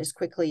it out as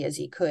quickly as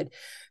he could,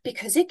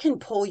 because it can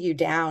pull you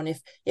down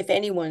if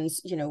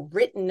anyone's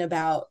written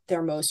about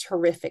their most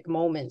horrific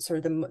moments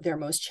or their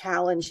most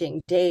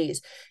challenging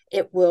days.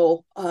 It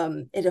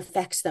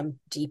affects them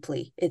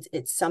deeply.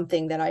 It's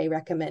something that I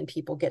recommend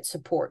people get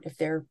support if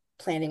they're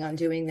planning on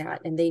doing that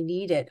and they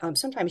need it.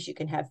 Sometimes you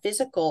can have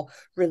physical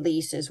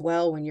release as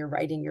well when you're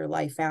writing your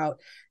life out,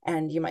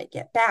 and you might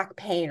get back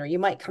pain, or you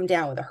might come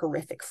down with a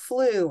horrific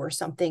flu or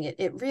something.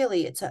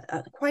 It's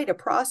a quite a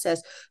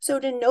process. So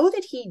to know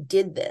that he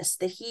did this,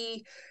 that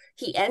he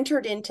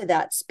entered into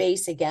that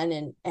space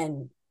again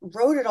and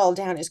wrote it all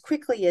down as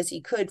quickly as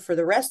he could for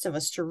the rest of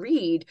us to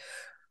read,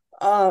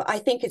 I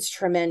think it's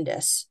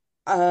tremendous.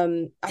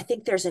 I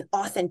think there's an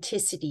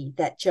authenticity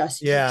that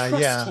just, you Yeah.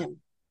 trust Yeah.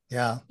 him,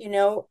 Yeah. you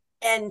know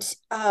and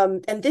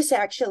this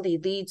actually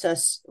leads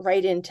us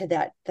right into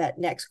that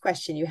next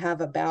question you have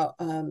about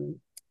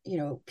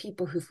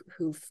people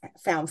who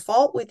found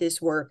fault with this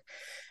work.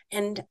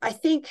 And I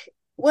think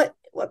what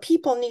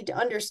people need to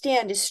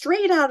understand is,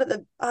 straight out of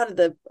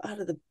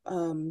the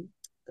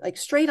like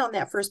straight on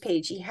that first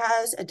page, he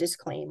has a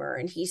disclaimer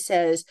and he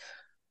says,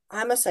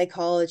 I'm a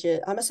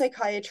psychologist, I'm a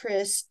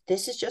psychiatrist.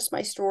 This is just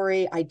my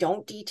story. I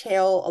don't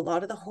detail a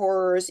lot of the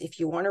horrors. If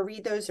you want to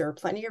read those, there are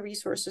plenty of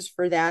resources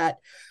for that.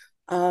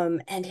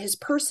 And his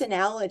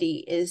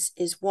personality is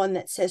one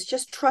that says,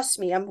 just trust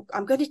me,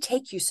 I'm going to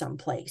take you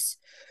someplace.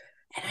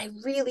 And I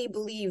really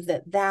believe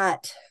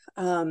that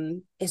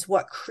is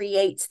what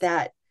creates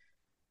that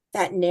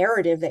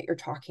narrative that you're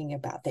talking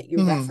about, that you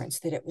Hmm.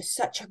 referenced, that it was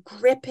such a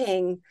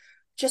gripping,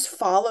 just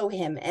follow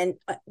him. And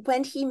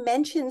when he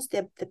mentions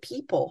the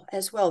people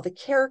as well, the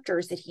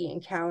characters that he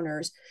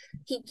encounters,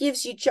 he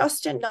gives you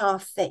just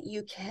enough that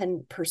you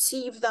can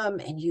perceive them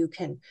and you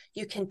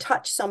can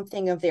touch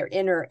something of their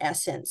inner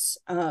essence.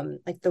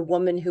 Like the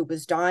woman who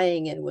was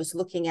dying and was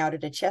looking out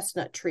at a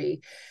chestnut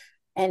tree,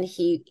 and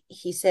he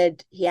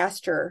said, he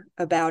asked her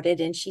about it,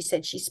 and she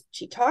said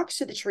she talks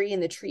to the tree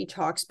and the tree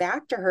talks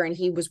back to her, and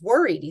he was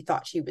worried. He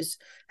thought she was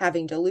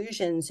having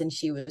delusions and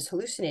she was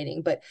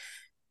hallucinating, but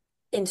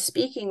in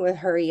speaking with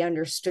her, he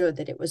understood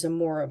that it was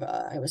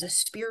a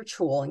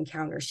spiritual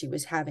encounter she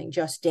was having,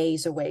 just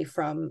days away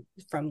from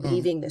Hmm.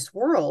 leaving this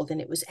world,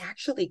 and it was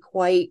actually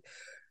quite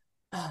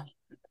uh,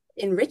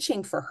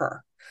 enriching for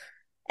her,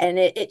 and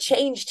it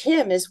changed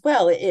him as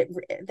well.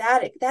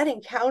 That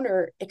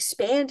encounter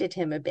expanded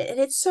him a bit, and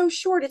it's so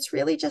short. It's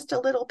really just a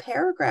little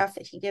paragraph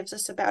that he gives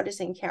us about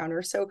his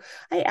encounter. So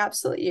I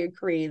absolutely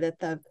agree that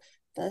the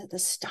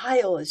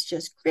style is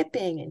just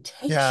gripping and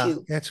takes Yeah,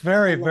 you it's on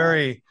very, a long.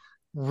 very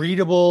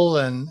readable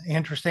and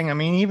interesting. I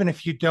mean, even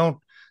if you don't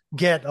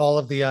get all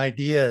of the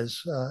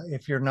ideas,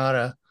 if you're not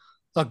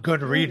a good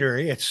Mm, reader,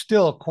 it's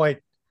still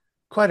quite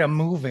a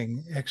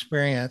moving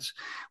experience.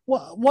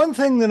 Well, one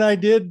thing that I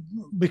did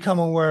become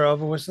aware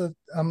of was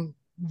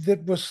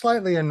that was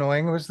slightly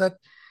annoying was that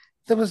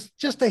there was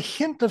just a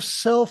hint of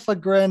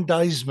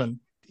self-aggrandizement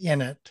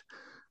in it.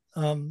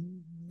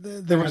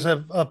 There was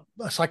right.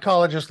 a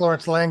psychologist,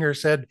 Lawrence Langer,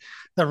 said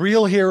the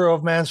real hero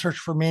of Man's Search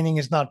for Meaning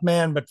is not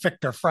man, but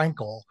Viktor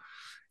Frankl.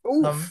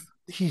 Oof.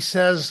 He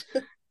says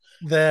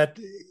that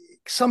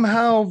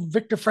somehow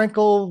Viktor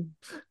Frankl,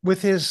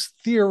 with his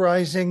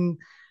theorizing,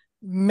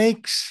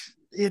 makes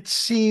it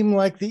seem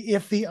like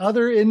if the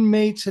other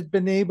inmates had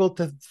been able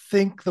to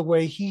think the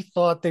way he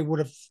thought, they would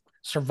have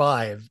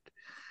survived.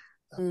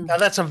 Now, Mm,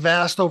 that's a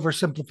vast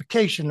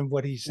oversimplification of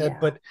what he said, yeah.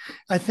 but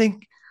I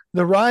think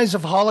the rise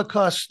of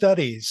Holocaust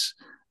studies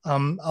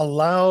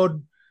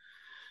allowed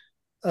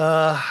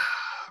uh,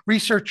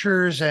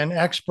 researchers and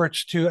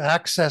experts to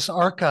access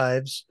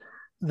archives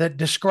that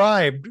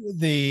described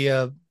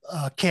the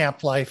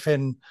camp life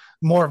in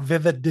more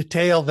vivid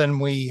detail than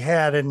we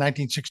had in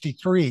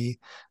 1963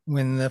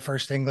 when the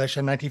first English,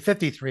 and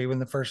 1953 when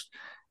the first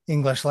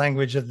English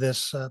language of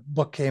this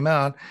book came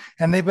out.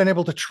 And they've been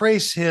able to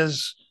trace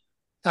his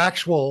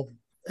actual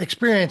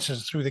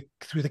experiences through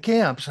the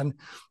camps. And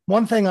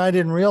one thing I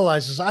didn't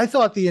realize is I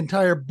thought the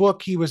entire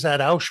book he was at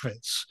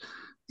Auschwitz,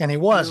 and he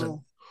wasn't.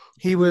 No.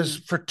 He was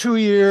Mm, for 2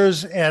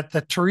 years at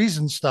the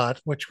Theresienstadt,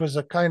 which was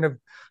a kind of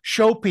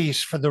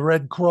showpiece for the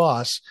Red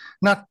Cross.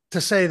 Not to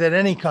say that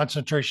any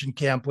concentration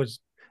camp was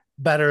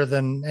better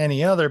than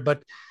any other,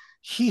 but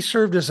he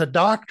served as a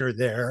doctor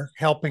there,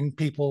 helping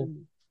people,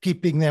 mm,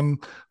 keeping them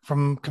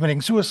from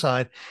committing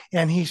suicide.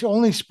 And he's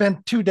only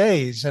spent 2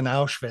 days in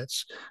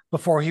Auschwitz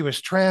before he was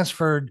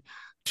transferred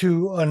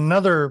to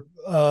another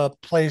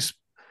place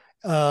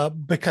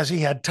because he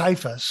had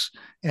typhus,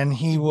 and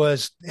he mm,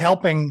 was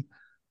helping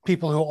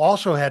people who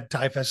also had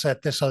typhus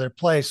at this other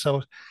place.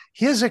 So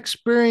his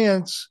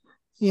experience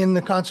in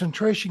the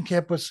concentration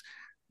camp was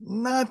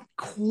not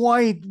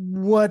quite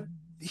what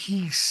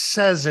he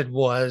says it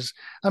was.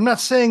 I'm not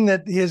saying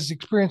that his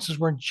experiences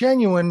weren't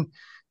genuine,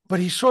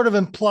 but he sort of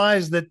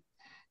implies that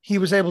he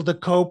was able to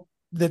cope,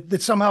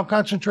 that somehow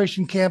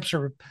concentration camps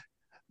are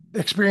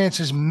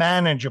experiences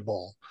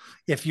manageable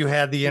if you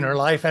had the inner mm.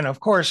 life. And of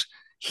course,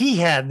 he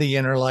had the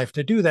inner life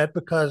to do that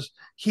because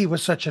he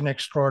was such an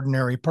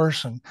extraordinary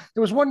person.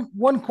 There was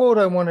one quote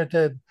I wanted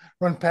to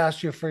run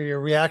past you for your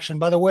reaction.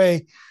 By the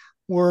way,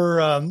 we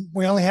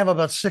only have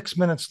about 6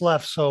 minutes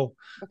left, so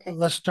Okay.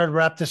 let's try to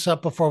wrap this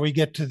up before we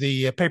get to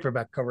the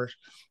paperback covers.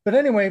 But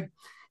anyway,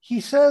 he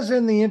says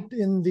in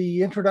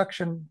the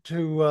introduction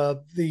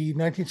to the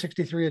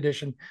 1963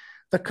 edition,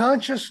 the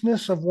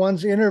consciousness of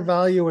one's inner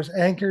value is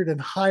anchored in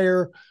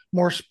higher,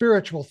 more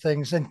spiritual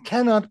things and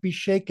cannot be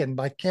shaken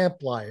by camp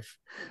life.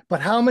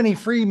 But how many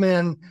free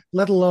men,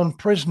 let alone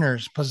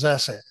prisoners,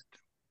 possess it?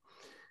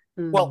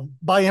 Well, Mm,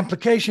 by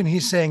implication,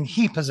 he's saying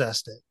he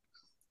possessed it.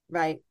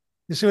 right.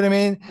 You see what I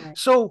mean? Right.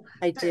 So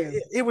I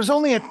do. it was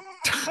only a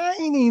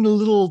tiny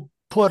little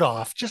put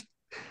off, just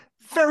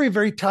very,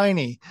 very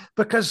tiny,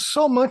 because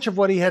so much of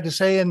what he had to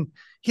say and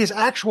his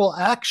actual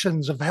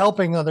actions of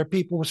helping other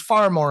people was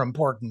far more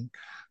important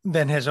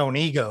than his own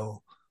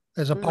ego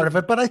as a part of Mm.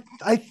 it. But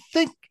I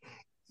think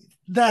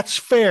that's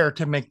fair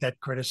to make that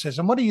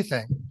criticism. What do you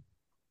think?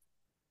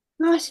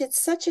 Gosh,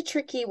 it's such a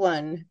tricky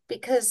one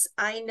because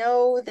I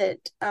know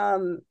that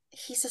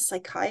he's a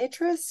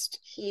psychiatrist.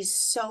 He's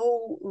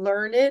so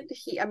learned.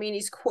 I mean,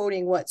 he's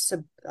quoting what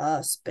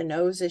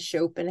Spinoza,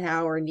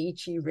 Schopenhauer,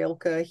 Nietzsche,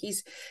 Rilke.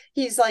 He's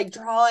like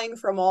drawing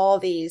from all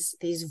these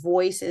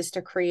voices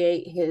to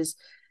create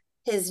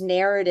his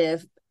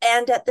narrative.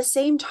 And at the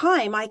same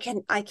time, I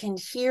can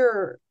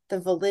hear the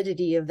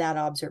validity of that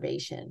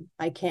observation.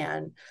 I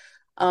can.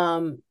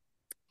 Um,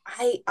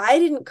 I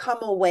didn't come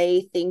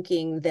away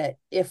thinking that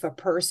if a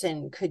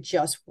person could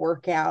just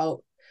work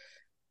out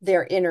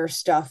their inner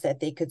stuff that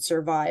they could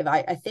survive.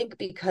 I think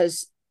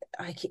because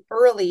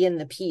early in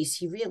the piece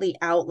he really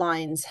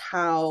outlines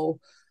how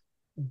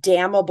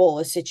damnable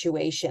a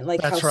situation,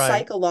 like how That's right.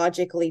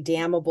 psychologically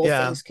damnable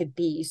Yeah. things could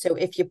be. So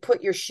if you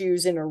put your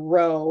shoes in a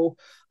row,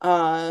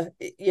 and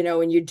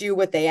you do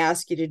what they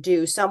ask you to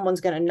do,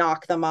 someone's going to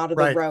knock them out of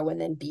the Right. row and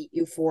then beat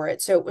you for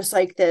it. So it was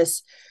like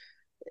this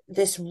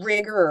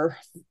rigor,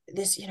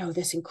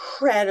 this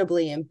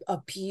incredibly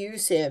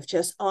abusive,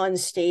 just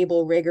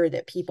unstable rigor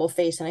that people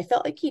face. And I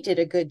felt like he did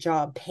a good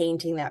job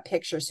painting that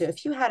picture. So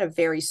if you had a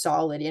very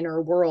solid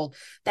inner world,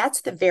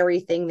 that's the very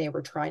thing they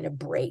were trying to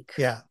break,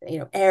 Yeah.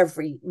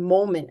 every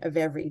moment of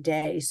every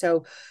day.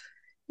 So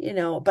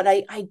but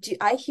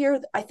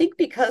I think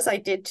because I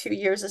did 2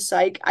 years of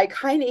psych, I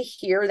kind of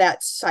hear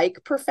that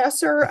psych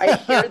professor. I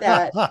hear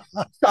that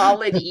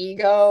solid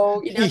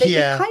ego, that you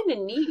Yeah. kind of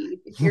need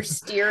if you're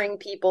steering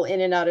people in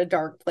and out of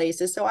dark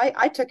places. So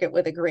I took it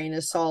with a grain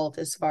of salt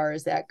as far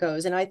as that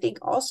goes. And I think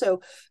also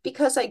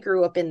because I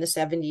grew up in the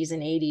 70s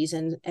and 80s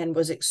and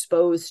was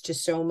exposed to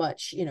so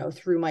much,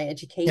 through my Yeah.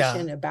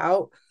 education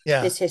about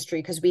Yeah. this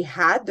history, because we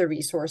had the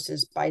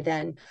resources by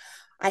then.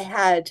 I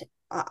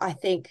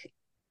think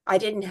I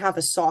didn't have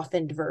a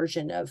softened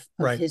version of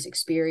Right. his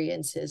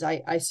experiences.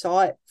 I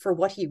saw it for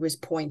what he was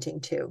pointing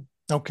to.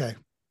 Okay.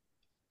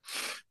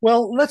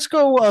 Well, let's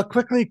go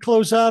quickly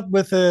close out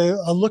with a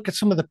look at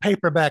some of the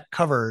paperback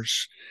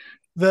covers.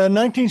 The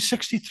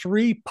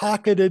 1963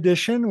 Pocket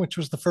Edition, which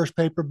was the first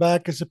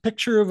paperback, is a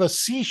picture of a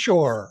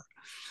seashore.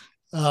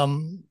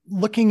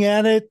 Looking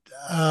at it,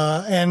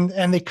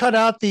 and they cut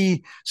out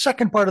the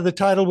second part of the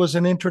title was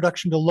an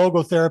introduction to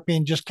logotherapy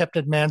and just kept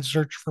it Man's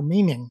Search for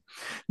Meaning.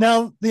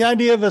 Now, the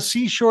idea of a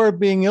seashore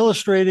being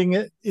illustrating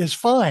it is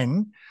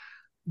fine,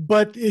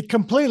 but it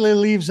completely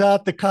leaves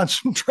out the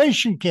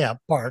concentration camp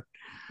part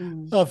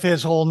Mm. of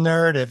his whole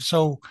narrative.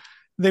 So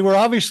they were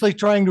obviously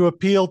trying to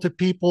appeal to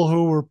people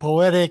who were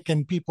poetic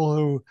and people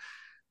who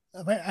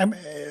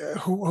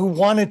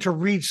wanted to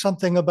read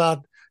something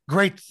about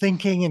great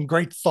thinking and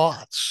great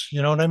thoughts.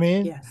 You know what I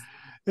mean? Yes.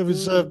 It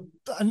was Mm.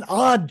 an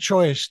odd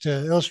choice to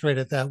illustrate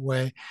it that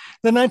way.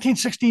 The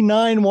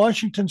 1969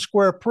 Washington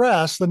Square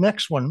Press, the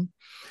next one,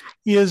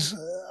 is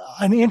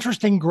an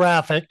interesting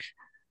graphic.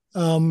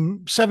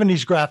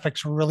 70s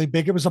graphics were really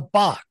big. It was a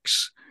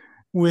box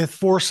with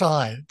four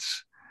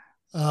sides.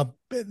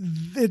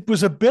 It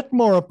was a bit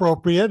more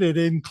appropriate. It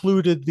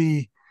included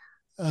the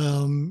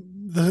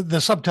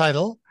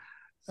subtitle,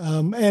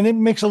 and it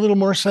makes a little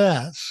more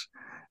sense.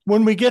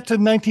 When we get to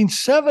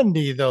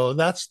 1970, though,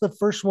 that's the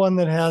first one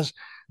that has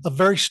a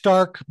very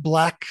stark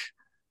black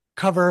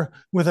cover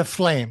with a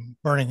flame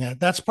burning it.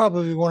 That's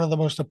probably one of the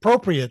most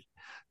appropriate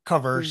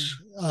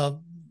covers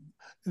Mm.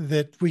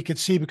 that we could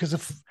see because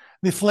of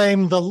the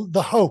flame,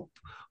 the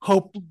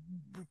hope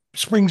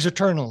springs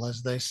eternal,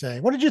 as they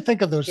say. What did you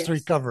think of those three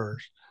Yes.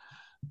 covers?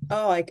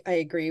 Oh, I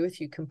agree with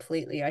you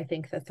completely. I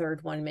think the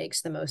third one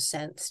makes the most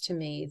sense to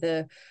me.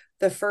 The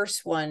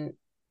first one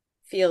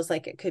feels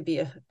like it could be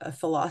a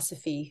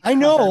philosophy I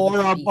know, cover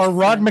with a or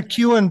Rod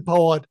beachfront.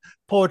 McEwen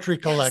poetry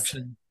Yes.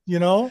 collection. You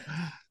know,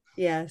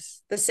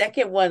 Yes. The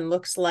second one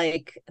looks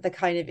like the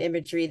kind of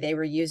imagery they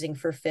were using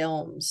for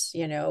films,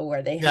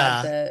 where they had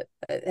yeah, the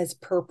as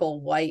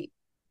purple, white,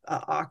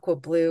 aqua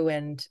blue,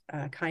 and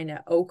kind of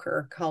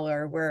ochre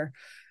color, where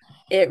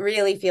it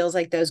really feels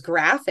like those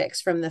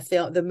graphics from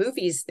the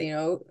movies,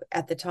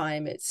 at the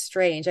time. It's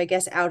strange. I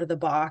guess out of the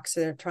box,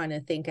 they're trying to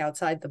think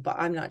outside the box.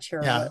 I'm not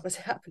sure yeah, what was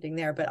happening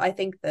there, but I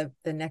think the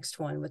next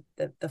one with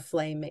the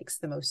flame makes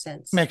the most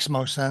sense. makes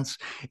most sense.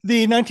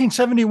 The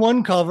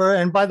 1971 cover,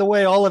 and by the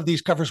way, all of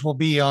these covers will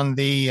be on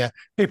the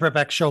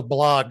Paperback Show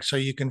blog, so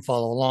you can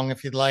follow along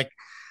if you'd like.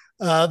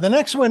 The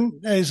next one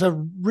is a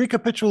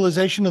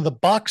recapitulation of the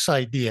box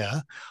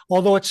idea,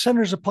 although it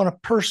centers upon a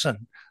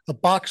person, a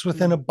box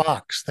within a Mm.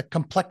 box, the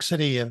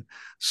complexity of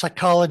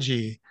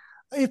psychology.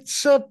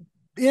 It's a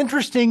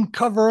interesting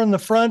cover on the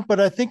front, but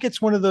I think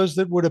it's one of those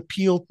that would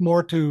appeal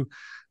more to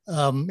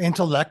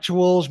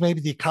intellectuals, maybe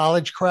the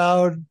college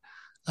crowd.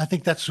 I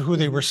think that's who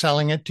they were Mhm.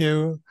 selling it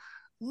to.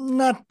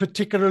 Not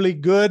particularly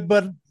good,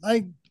 but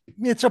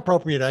it's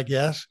appropriate, I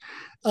guess.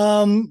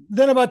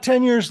 Then about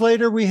 10 years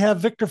later, we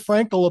have Viktor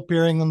Frankl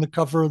appearing on the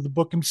cover of the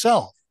book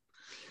himself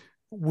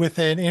with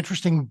an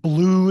interesting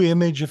blue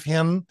image of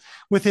him,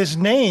 with his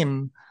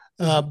name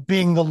Mhm.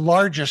 being the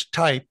largest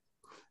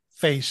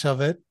typeface of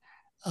it,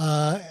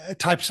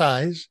 type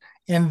size,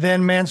 and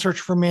then Man's Search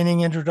for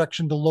Meaning,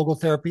 Introduction to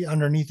Logotherapy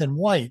underneath in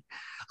white.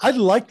 I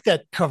like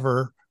that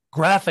cover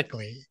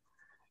graphically.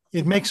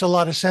 it makes a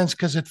lot of sense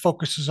because it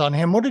focuses on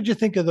him. What did you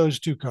think of those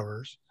two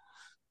covers?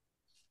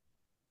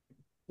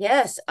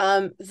 Yes,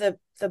 the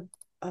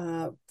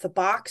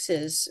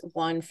boxes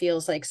one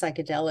feels like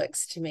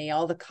psychedelics to me.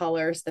 All the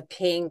colors, the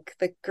pink,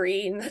 the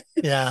green.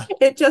 Yeah.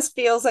 It just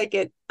feels like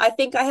it. I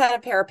think I had a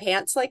pair of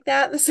pants like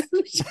that in the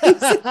 70s.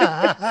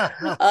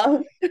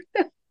 um,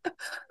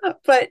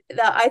 but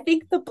I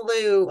think the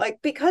blue, like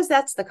because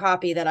that's the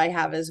copy that I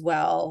have as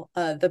well.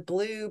 The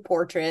blue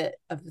portrait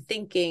of the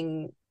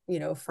thinking,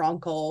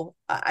 Frankl.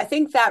 I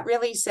think that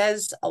really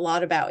says a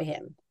lot about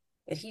him.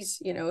 That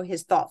he's,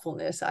 his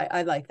thoughtfulness.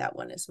 I like that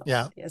one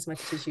Yeah. as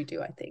much as you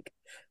do. I think,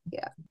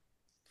 yeah.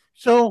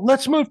 So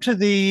let's move to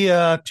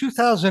the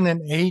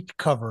 2008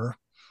 cover.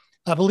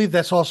 I believe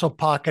that's also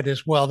pocket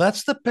as well.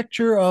 That's the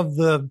picture of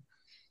the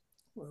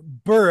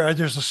bird.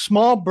 There's a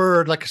small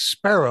bird like a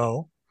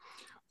sparrow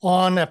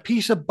on a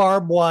piece of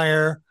barbed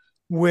wire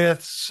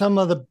with some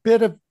of the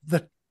bit of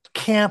the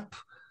camp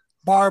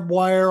barbed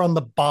wire on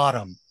the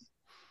bottom.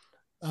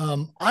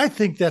 I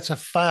think that's a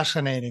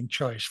fascinating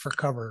choice for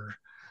cover.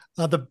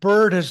 The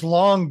bird has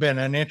long been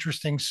an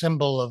interesting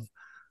symbol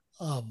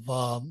of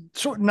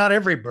not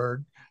every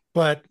bird,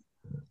 but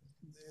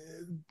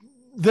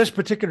this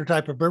particular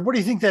type of bird. What do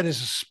you think that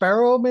is? A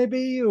sparrow,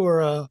 maybe,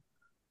 or I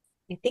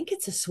think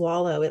it's a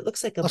swallow. It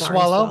looks like a a barn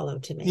swallow? swallow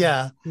to me.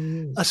 Yeah,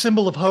 Mm. a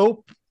symbol of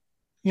hope,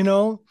 you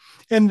know.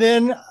 And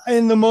then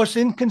in the most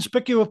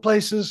inconspicuous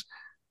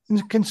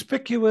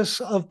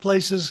of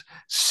places,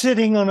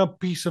 sitting on a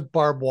piece of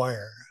barbed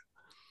wire.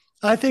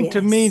 I think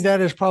to me Yes.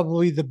 that is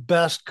probably the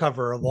best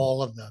cover of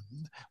all of them.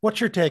 What's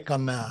your take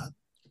on that?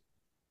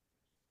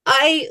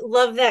 I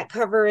love that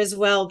cover as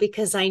well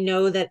because I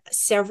know that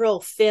several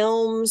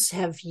films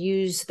have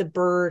used the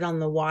bird on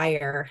the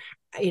wire,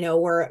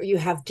 where you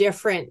have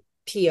different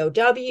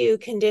POW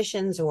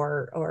conditions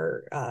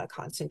or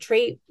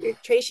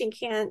concentration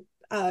camp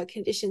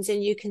conditions,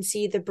 and you can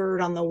see the bird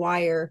on the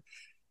wire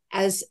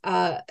as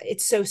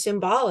it's so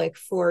symbolic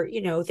for,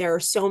 there are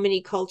so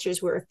many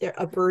cultures where if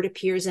a bird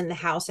appears in the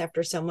house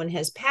after someone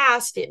has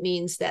passed, it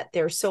means that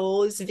their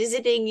soul is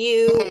visiting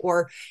you.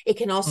 Or it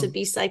can also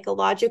be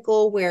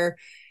psychological, where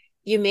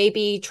you may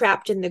be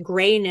trapped in the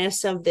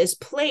grayness of this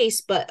place,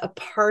 but a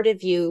part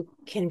of you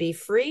can be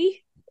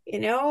free,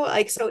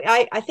 like, so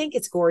I think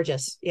it's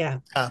gorgeous. Yeah.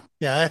 Yeah,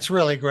 that's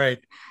really great.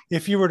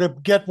 If you were to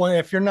get one,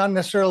 if you're not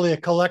necessarily a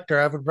collector,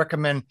 I would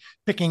recommend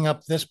picking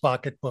up this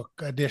pocketbook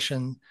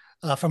edition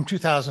from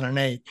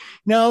 2008.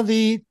 Now,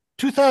 the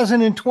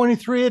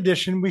 2023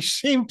 edition, we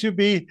seem to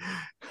be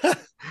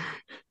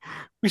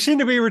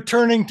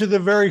returning to the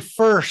very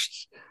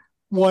first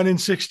one in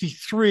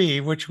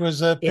 63, which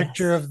was a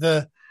picture Yes. of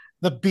the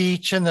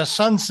beach and the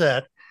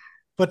sunset.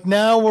 But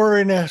now we're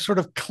in a sort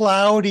of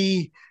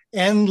cloudy,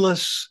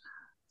 endless,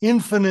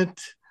 infinite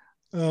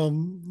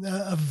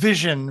a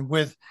vision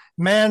with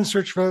man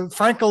search for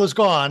Frankl is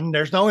gone.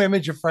 There's no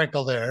image of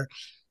Frankl there.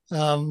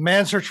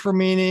 Man search for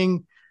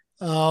meaning,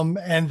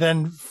 and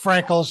then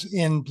Frankel's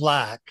in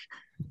black.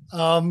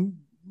 Um,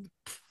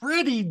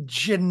 Pretty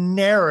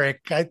generic.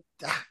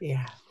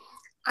 Yeah.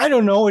 I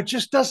don't know. It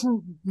just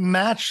doesn't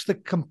match the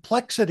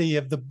complexity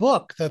of the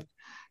book, the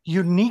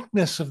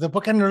uniqueness of the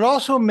book, and it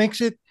also makes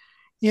it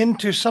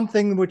into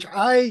something which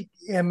I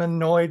am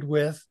annoyed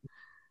with,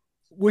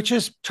 which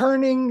is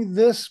turning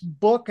this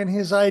book and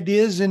his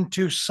ideas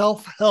into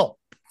self-help.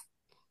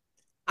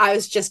 I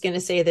was just going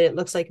to say that it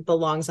looks like it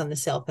belongs on the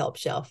self-help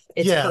shelf.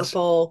 It's Yes.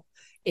 purple,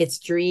 it's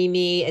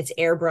dreamy, it's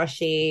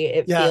airbrushy.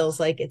 It Yeah. feels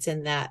like it's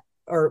in that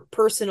or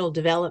personal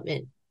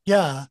development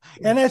Yeah.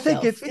 And I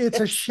think shelf. it's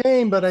a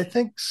shame, but I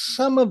think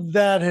some of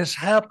that has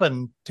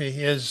happened to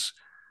his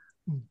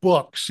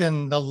books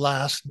in the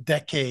last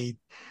decade.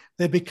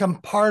 They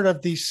become part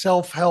of the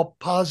self-help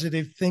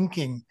positive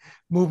thinking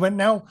movement.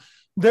 Now,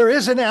 there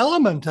is an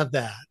element of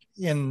that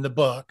in the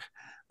book,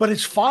 but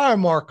it's far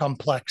more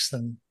complex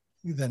than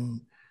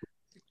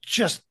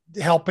just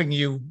helping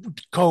you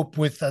cope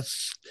with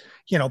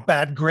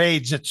bad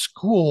grades at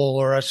school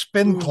or a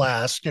spin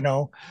class,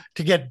 to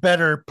get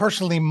better,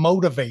 personally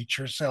motivate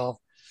yourself.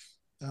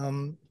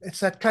 It's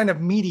that kind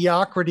of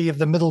mediocrity of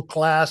the middle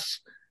class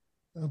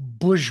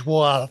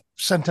bourgeois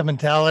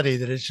sentimentality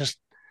that is just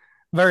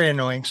very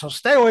annoying. So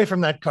stay away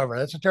from that cover.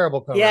 That's a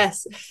terrible cover.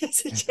 Yes,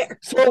 it's a terrible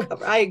So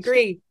cover. I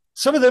agree.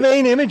 some of the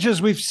main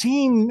images we've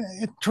seen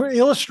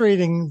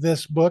illustrating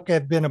this book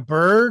have been a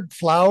bird,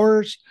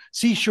 flowers,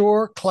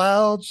 seashore,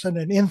 clouds, and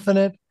an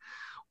infinite.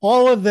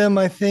 All of them,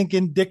 I think,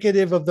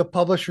 indicative of the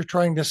publisher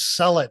trying to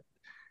sell it,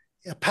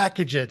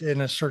 package it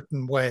in a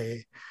certain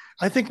way.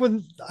 I think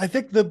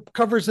the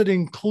covers that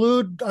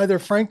include either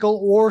Frankl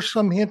or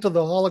some hint of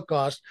the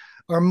Holocaust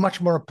are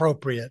much more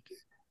appropriate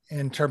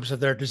in terms of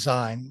their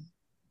design.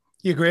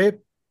 You agree?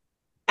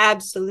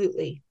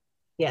 Absolutely.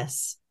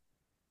 Yes.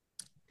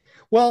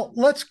 Well,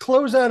 let's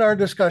close out our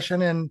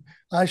discussion, and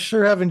I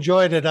sure have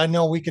enjoyed it. I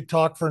know we could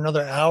talk for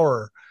another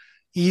hour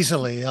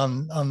easily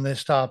on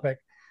this topic.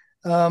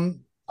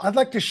 I'd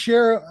like to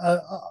share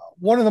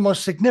one of the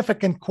most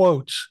significant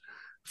quotes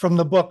from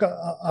the book,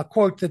 a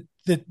quote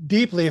that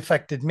deeply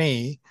affected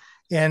me.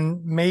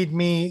 and made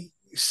me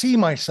see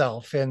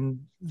myself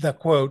in the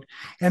quote.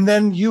 And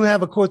then you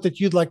have a quote that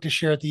you'd like to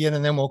share at the end,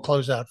 and then we'll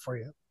close out for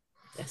you.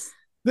 Yes.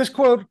 This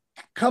quote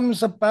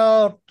comes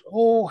about,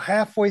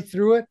 halfway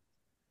through it.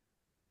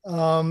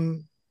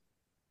 And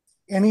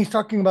he's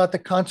talking about the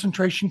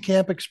concentration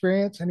camp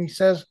experience. And he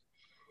says,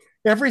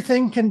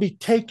 everything can be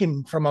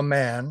taken from a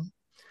man,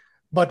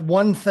 but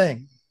one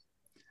thing,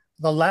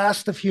 the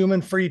last of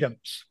human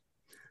freedoms,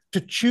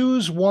 to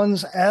choose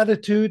one's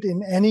attitude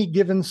in any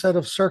given set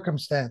of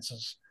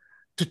circumstances,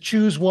 to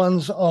choose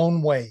one's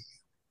own way.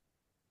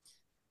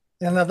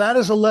 And now that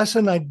is a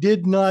lesson I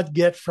did not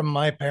get from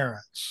my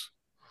parents.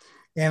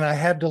 And I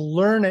had to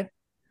learn it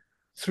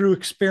through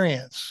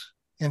experience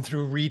and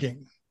through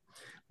reading.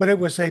 But it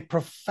was a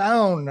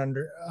profound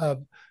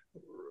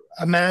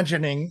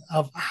imagining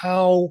of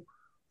how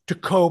to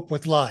cope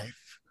with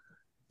life.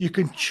 You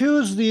can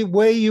choose the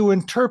way you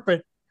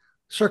interpret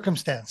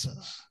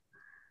circumstances.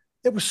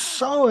 It was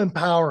so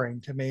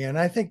empowering to me. And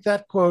I think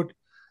that quote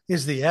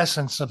is the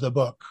essence of the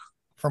book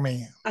for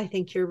me. I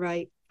think you're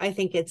right. I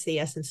think it's the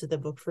essence of the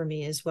book for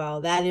me as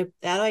well. That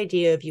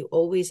idea of you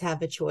always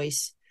have a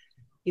choice.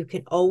 You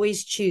can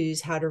always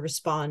choose how to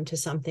respond to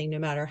something, no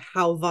matter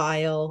how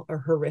vile or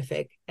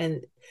horrific.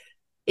 And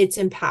it's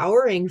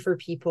empowering for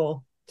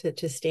people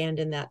to stand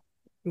in that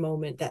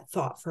moment, that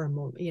thought for a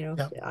moment. Yeah.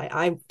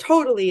 I'm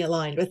totally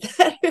aligned with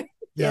that.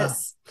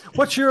 Yes. Yeah.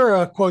 What's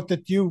your quote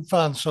that you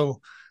found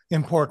so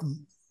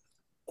important?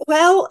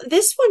 Well,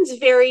 this one's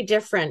very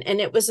different,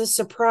 and it was a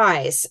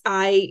surprise.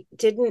 I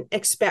didn't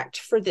expect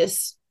for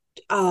this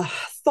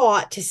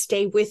thought to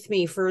stay with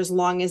me for as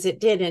long as it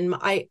did. And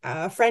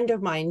a friend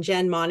of mine,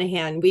 Jen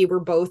Monahan, we were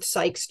both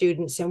psych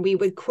students, and we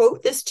would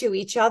quote this to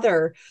each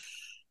other.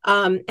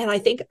 And I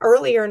think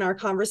earlier in our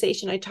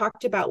conversation, I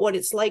talked about what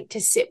it's like to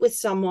sit with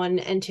someone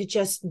and to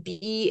just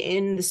be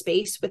in the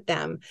space with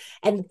them.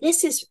 And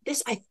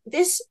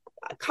this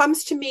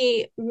comes to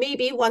me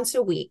maybe once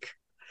a week.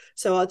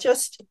 So I'll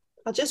just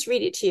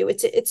read it to you.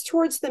 It's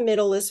towards the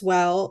middle as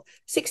well.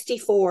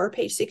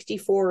 Page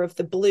 64 of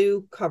the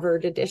blue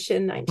covered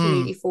edition,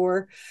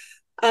 1984.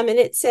 And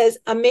it says,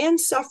 a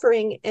man's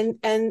suffering,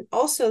 and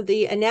also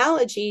the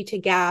analogy to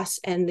gas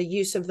and the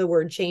use of the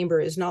word chamber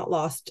is not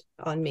lost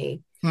on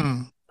me.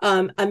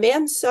 A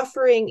man's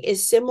suffering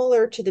is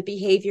similar to the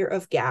behavior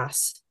of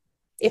gas.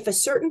 If a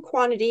certain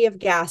quantity of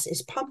gas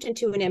is pumped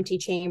into an empty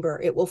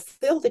chamber, it will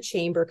fill the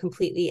chamber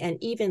completely and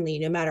evenly,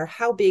 no matter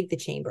how big the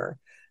chamber.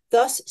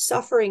 Thus,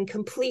 suffering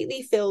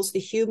completely fills the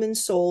human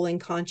soul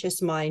and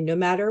conscious mind, no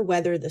matter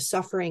whether the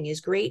suffering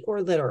is great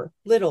or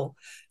little.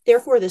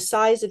 Therefore, the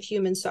size of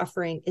human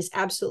suffering is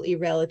absolutely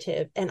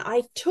relative. And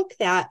I took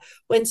that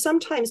when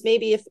sometimes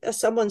maybe if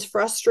someone's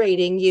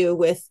frustrating you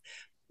with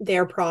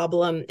their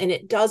problem and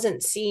it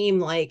doesn't seem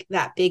like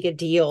that big a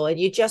deal, and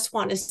you just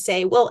want to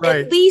say, well,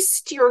 right, at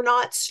least you're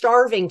not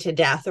starving to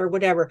death or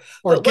whatever.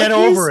 Or but get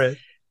over it.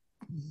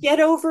 Get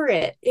over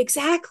it.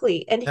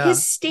 Exactly. And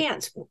his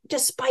stance,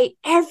 despite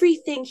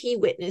everything he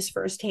witnessed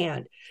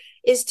firsthand,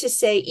 is to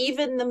say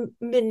even the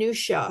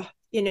minutia.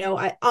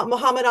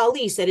 Muhammad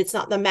Ali said it's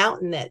not the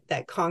mountain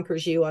that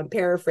conquers you. I'm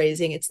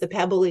paraphrasing. It's the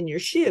pebble in your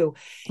shoe.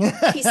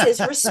 He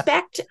says,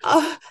 respect,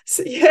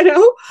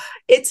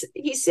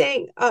 he's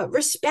saying,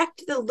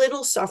 respect the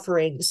little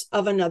sufferings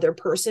of another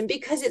person,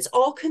 because it's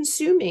all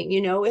consuming.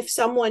 If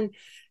someone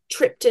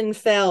tripped and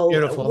fell,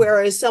 beautiful,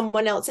 whereas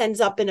someone else ends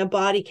up in a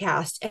body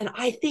cast. And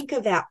I think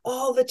of that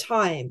all the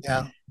time.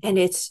 Yeah. And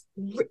it's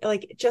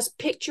like just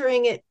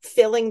picturing it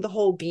filling the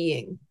whole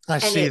being. I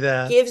see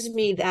that. It gives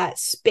me that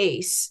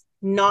space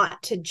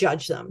not to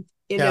judge them,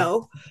 you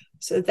know?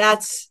 So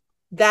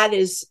that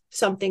is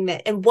something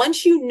that, and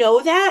once you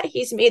know that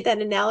he's made that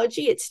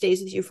analogy, it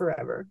stays with you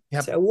forever.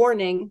 Yep. So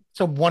warning. It's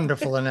a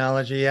wonderful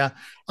analogy. Yeah.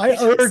 I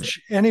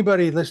urge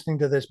anybody listening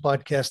to this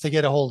podcast to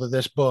get a hold of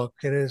this book.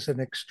 It is an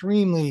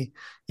extremely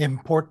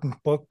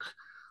important book.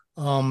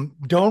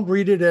 Don't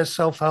read it as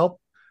self-help.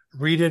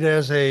 Read it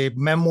as a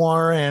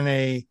memoir and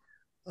a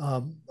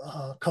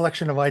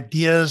collection of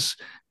ideas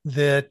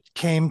that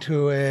came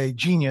to a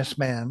genius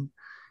man.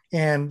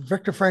 And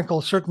Viktor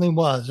Frankl certainly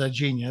was a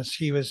genius.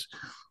 He was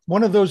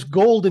one of those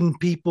golden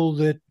people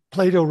that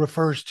Plato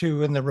refers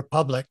to in the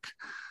Republic,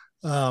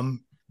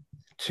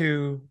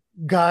 to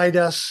guide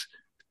us,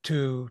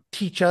 to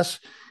teach us.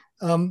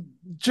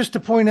 Just to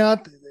point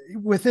out,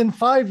 within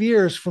 5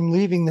 years from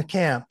leaving the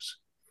camps,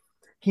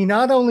 he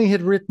not only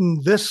had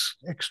written this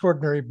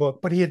extraordinary book,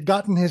 but he had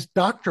gotten his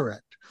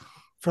doctorate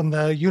from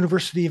the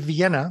University of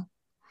Vienna,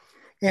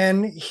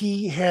 and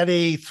he had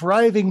a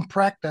thriving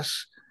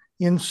practice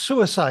in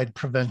suicide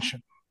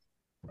prevention.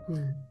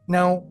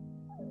 Now,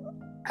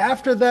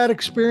 after that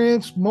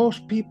experience,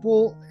 most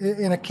people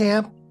in a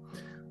camp,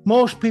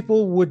 most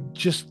people would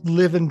just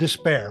live in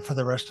despair for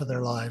the rest of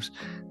their lives.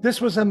 This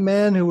was a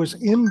man who was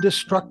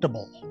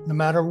indestructible, no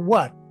matter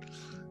what.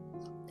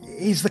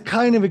 He's the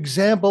kind of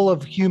example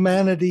of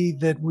humanity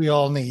that we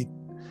all need.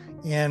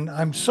 And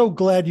I'm so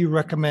glad you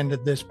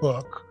recommended this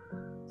book,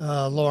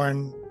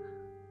 Lauren.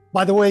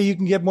 By the way, you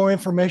can get more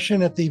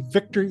information at the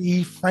Victor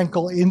E.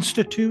 Frankl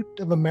Institute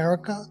of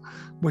America,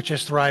 which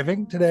is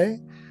thriving today.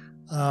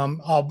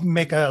 I'll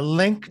make a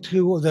link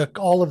to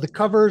all of the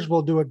covers.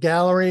 We'll do a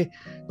gallery,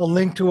 a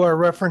link to our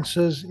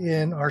references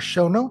in our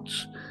show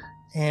notes.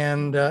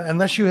 And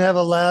unless you have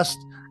a last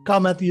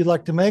comment that you'd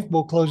like to make,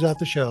 we'll close out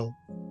the show.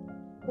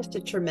 Just a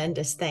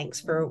tremendous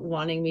thanks for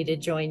wanting me to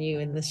join you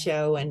in the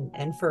show and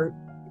for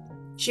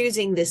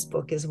choosing this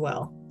book as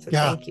well. So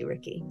Thank you,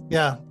 Ricky.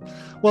 Yeah.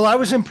 Well, I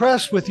was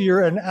impressed with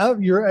your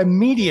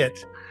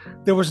immediate.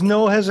 There was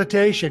no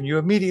hesitation. You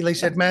immediately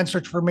said Man's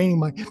Search for Meaning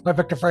by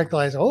Viktor Frankl.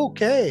 I said,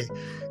 okay.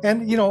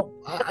 And,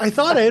 I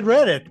thought I had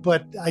read it,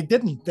 but I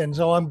didn't. And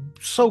so I'm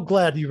so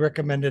glad you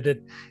recommended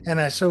it. And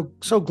I'm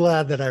so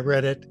glad that I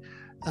read it.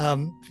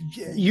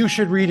 You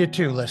should read it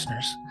too,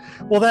 listeners.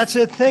 Well, that's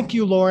it. Thank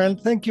you, Lauren.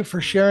 Thank you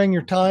for sharing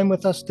your time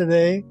with us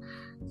today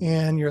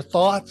and your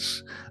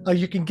thoughts.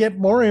 You can get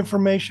more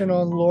information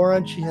on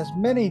Lauren. She has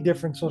many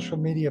different social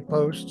media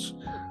posts,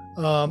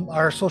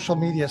 our social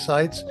media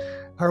sites.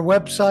 Her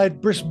website,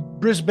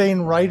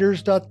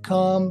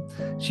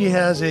 brisbanewriters.com. She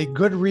has a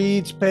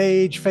Goodreads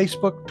page,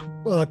 Facebook,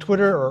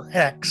 Twitter, or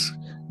X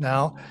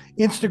now,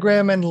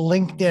 Instagram, and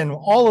LinkedIn.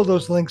 All of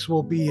those links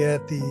will be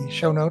at the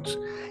show notes.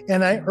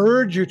 And I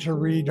urge you to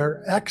read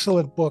her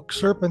excellent book,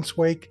 Serpent's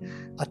Wake,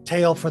 A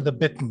Tale for the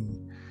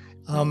Bitten.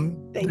 I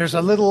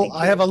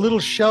have a little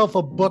shelf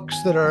of books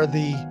that are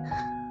the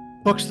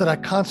books that I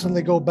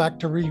constantly go back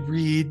to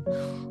reread.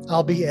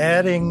 I'll be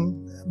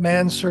adding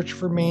Man's Search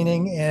for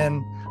Meaning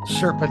and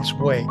Serpent's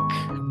Wake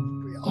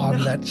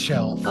on that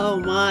shelf. Oh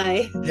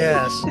my.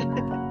 Yes.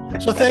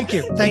 So thank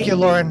you. Thank you,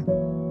 Lauren.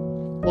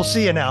 We'll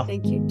see you now.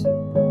 Thank you too.